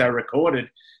key as they were recorded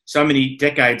so many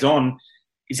decades on.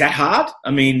 Is that hard?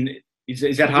 I mean,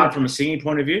 is that hard from a singing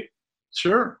point of view?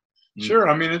 Sure. Sure.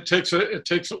 I mean, it takes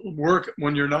work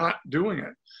when you're not doing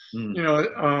it,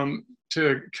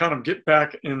 to kind of get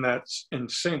back in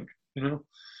sync,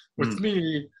 with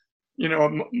me,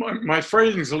 my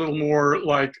phrasing's a little more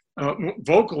like,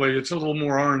 vocally, it's a little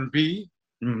more R&B.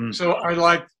 So I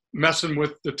like messing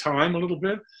with the time a little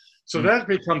bit. So that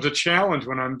becomes a challenge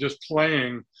when I'm just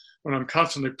playing, when I'm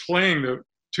constantly playing the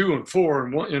 2 and 4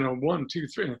 and 1, 1, 2,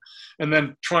 3, and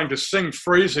then trying to sing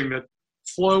phrasing that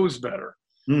flows better.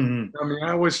 I mean,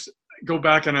 I always go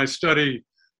back and I study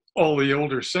all the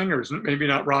older singers, maybe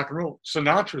not rock and roll.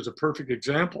 Sinatra is a perfect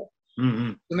example.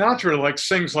 Sinatra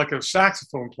sings like a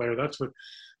saxophone player. That's what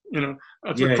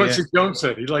Quincy Jones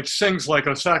said. He sings like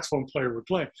a saxophone player would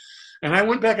play. And I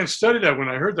went back and studied that when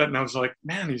I heard that, and I was like,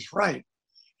 man, he's right.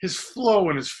 His flow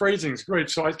and his phrasing is great.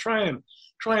 So I try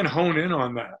and hone in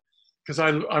on that, because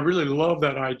I really love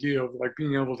that idea of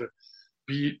being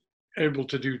able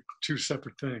to do 2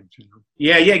 separate things.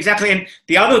 Yeah, exactly. And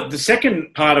the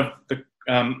second part of the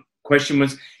question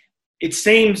was, it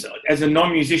seems as a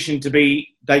non-musician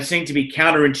they seem to be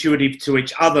counterintuitive to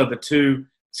each other, the 2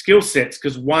 skill sets,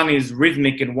 because one is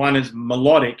rhythmic and one is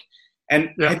melodic.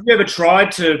 And have you ever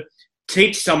tried to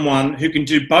teach someone who can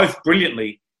do both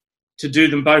brilliantly to do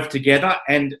them both together?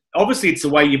 And obviously it's the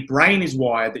way your brain is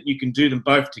wired that you can do them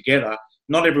both together.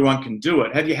 Not everyone can do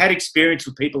it. Have you had experience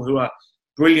with people who are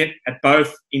brilliant at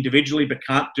both individually but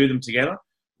can't do them together?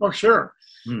 Oh, sure.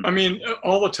 I mean,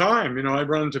 all the time, I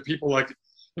run into people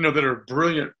that are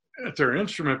brilliant at their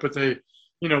instrument, but they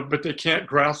can't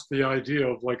grasp the idea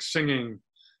of singing,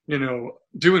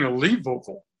 doing a lead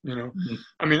vocal,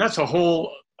 I mean, that's a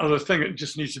whole other thing. It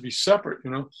just needs to be separate,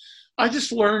 I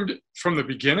just learned from the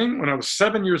beginning. When I was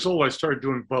 7 years old, I started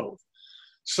doing both.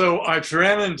 So I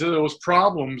ran into those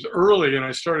problems early, and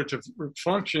I started to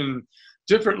function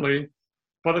differently.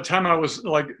 By the time I was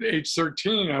age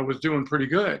 13, I was doing pretty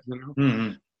good,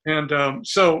 And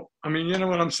so, I mean, you know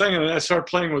what I'm saying? And I started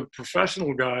playing with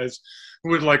professional guys who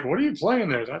would what are you playing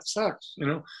there? That sucks,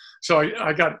 So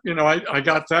I got, I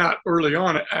got that early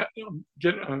on,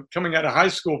 coming out of high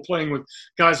school, playing with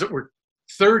guys that were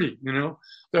 30,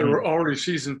 that were already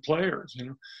seasoned players,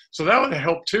 So that would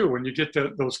help too, when you get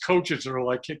those coaches that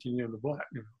are kicking you in the butt.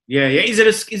 Yeah. Is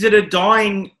it a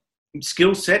dying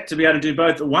skill set to be able to do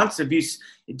both at once?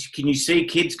 Can you see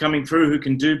kids coming through who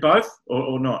can do both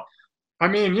or not? I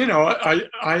mean,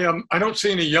 I don't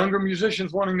see any younger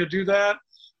musicians wanting to do that,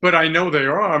 but I know they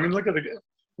are. I mean, look at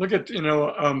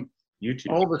YouTube.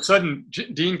 All of a sudden,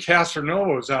 Dean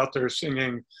Castronovo's out there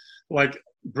singing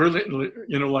brilliantly,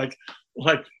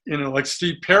 like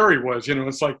Steve Perry was.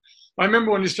 It's I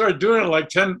remember when he started doing it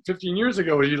 10, 15 years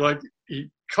ago, he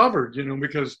covered,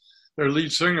 because their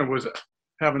lead singer was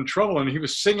having trouble, and he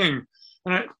was singing,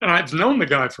 and I've known the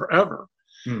guy forever,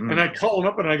 and I call him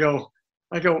up and I go,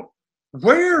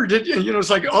 where did you?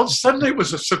 It's all of a sudden it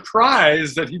was a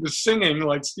surprise that he was singing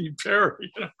like Steve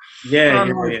Perry. Yeah.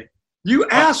 You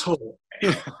asshole.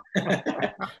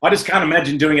 I just can't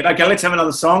imagine doing it. Okay, let's have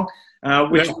another song.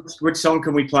 Which song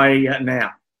can we play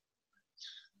now?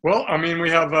 Well, I mean, we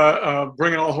have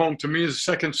 "Bring It All Home to Me" is the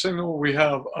second single. We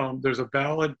have there's a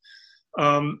ballad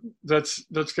that's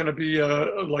going to be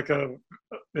a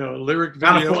lyric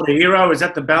video. Can't Afford a Hero, is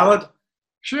that the ballad?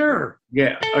 Sure.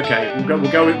 Yeah. Okay.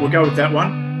 We'll go with that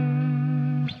one.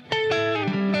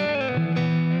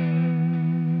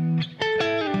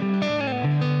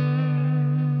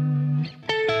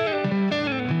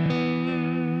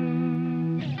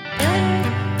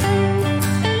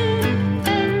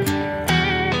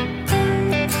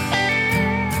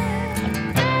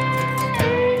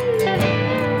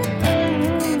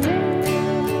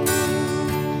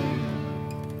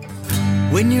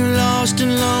 When you're lost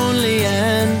and lonely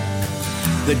and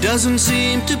there doesn't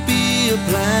seem to be a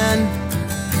plan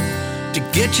to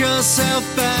get yourself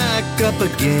back up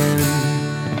again.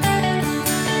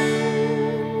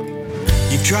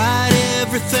 You've tried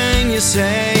everything you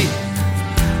say,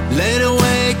 laid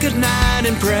awake at night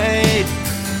and prayed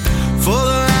for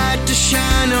the light to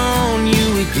shine on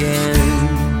you again.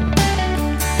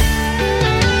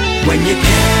 When you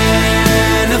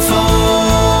can't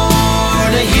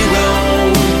afford a hero,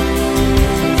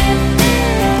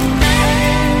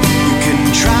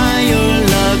 try your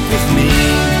luck with me.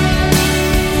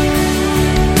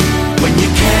 When you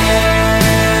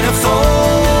can't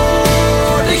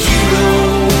afford a hero,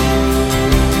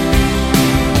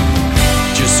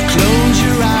 just close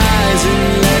your eyes and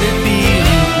let it be.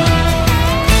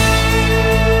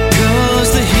 'Cause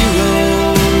the hero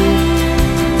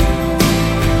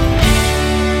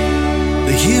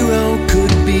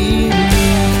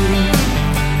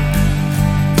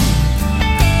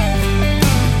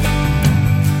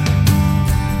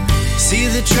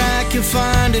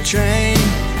the train.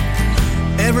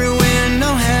 Every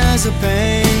window has a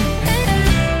pane.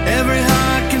 Every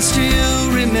heart can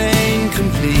still remain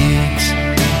complete.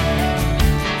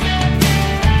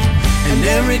 And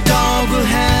every dog will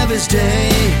have his day.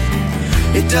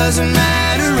 It doesn't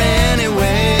matter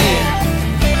anyway.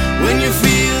 When you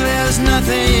feel there's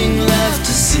nothing left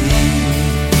to see.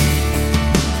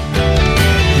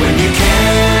 When you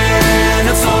can't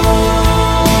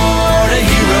afford a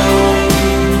hero,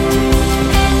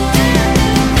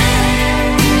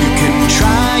 you can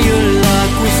try your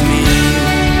luck with me.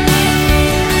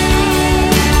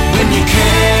 When you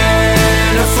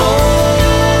can't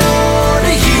afford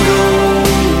a hero,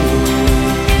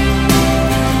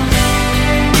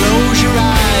 close your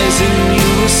eyes and you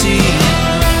will see.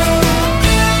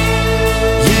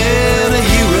 Yeah, the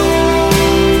hero.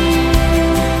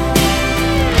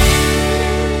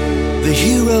 The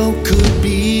hero could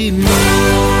be me.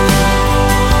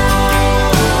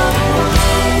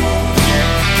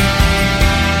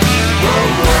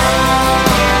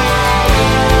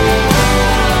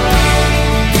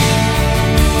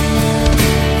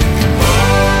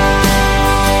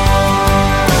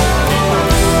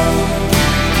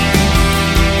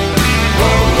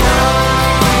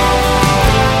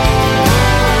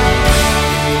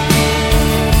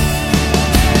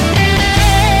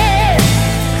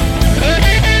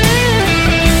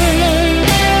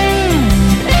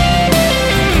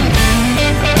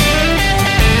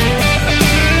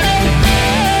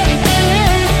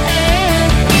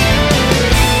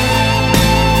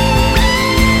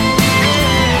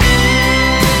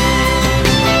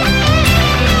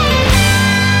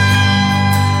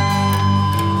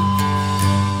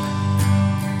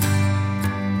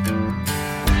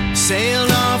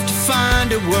 Sailed off to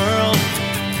find a world.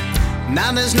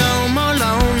 Now there's no more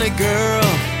lonely girl.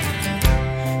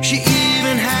 She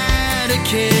even had a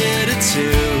kid or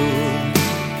two.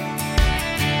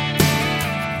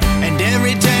 And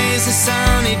every day's a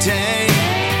sunny day.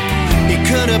 It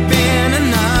could have been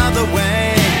another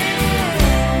way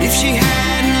if she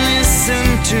hadn't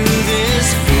listened to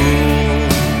this fool.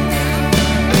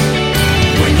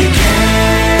 When you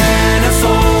can't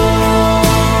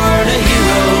afford a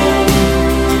hero,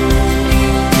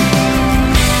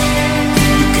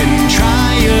 you can try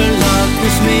your luck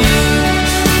with me.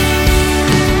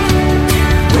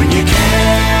 When you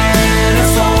can't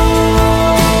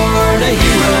afford a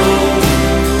hero,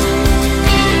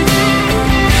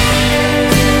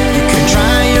 you can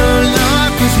try your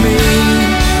luck with me.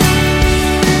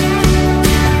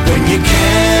 When you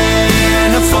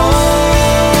can't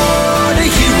afford a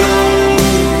hero,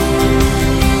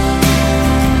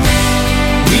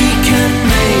 we can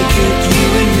make it, you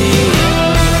and me.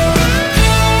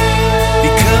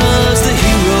 Because the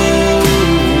hero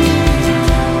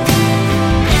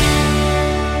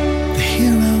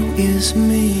is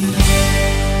me.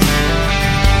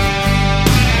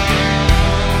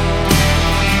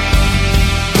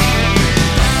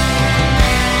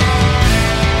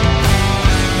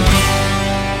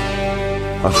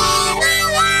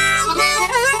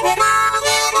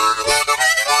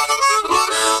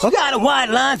 I got a white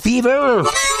line fever.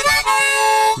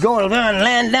 Going to run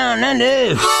land down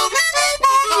under.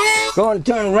 Going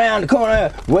to turn around the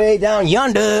corner way down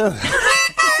yonder.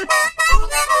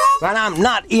 And I'm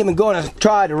not even going to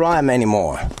try to rhyme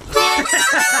anymore.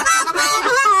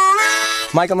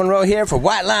 Michael Monroe here for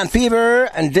White Line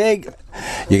Fever and Dig.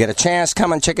 You get a chance,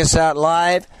 come and check us out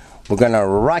live. We're going to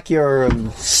rock your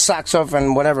socks off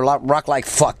and whatever, rock like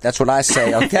fuck. That's what I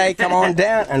say, okay? Come on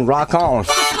down and rock on.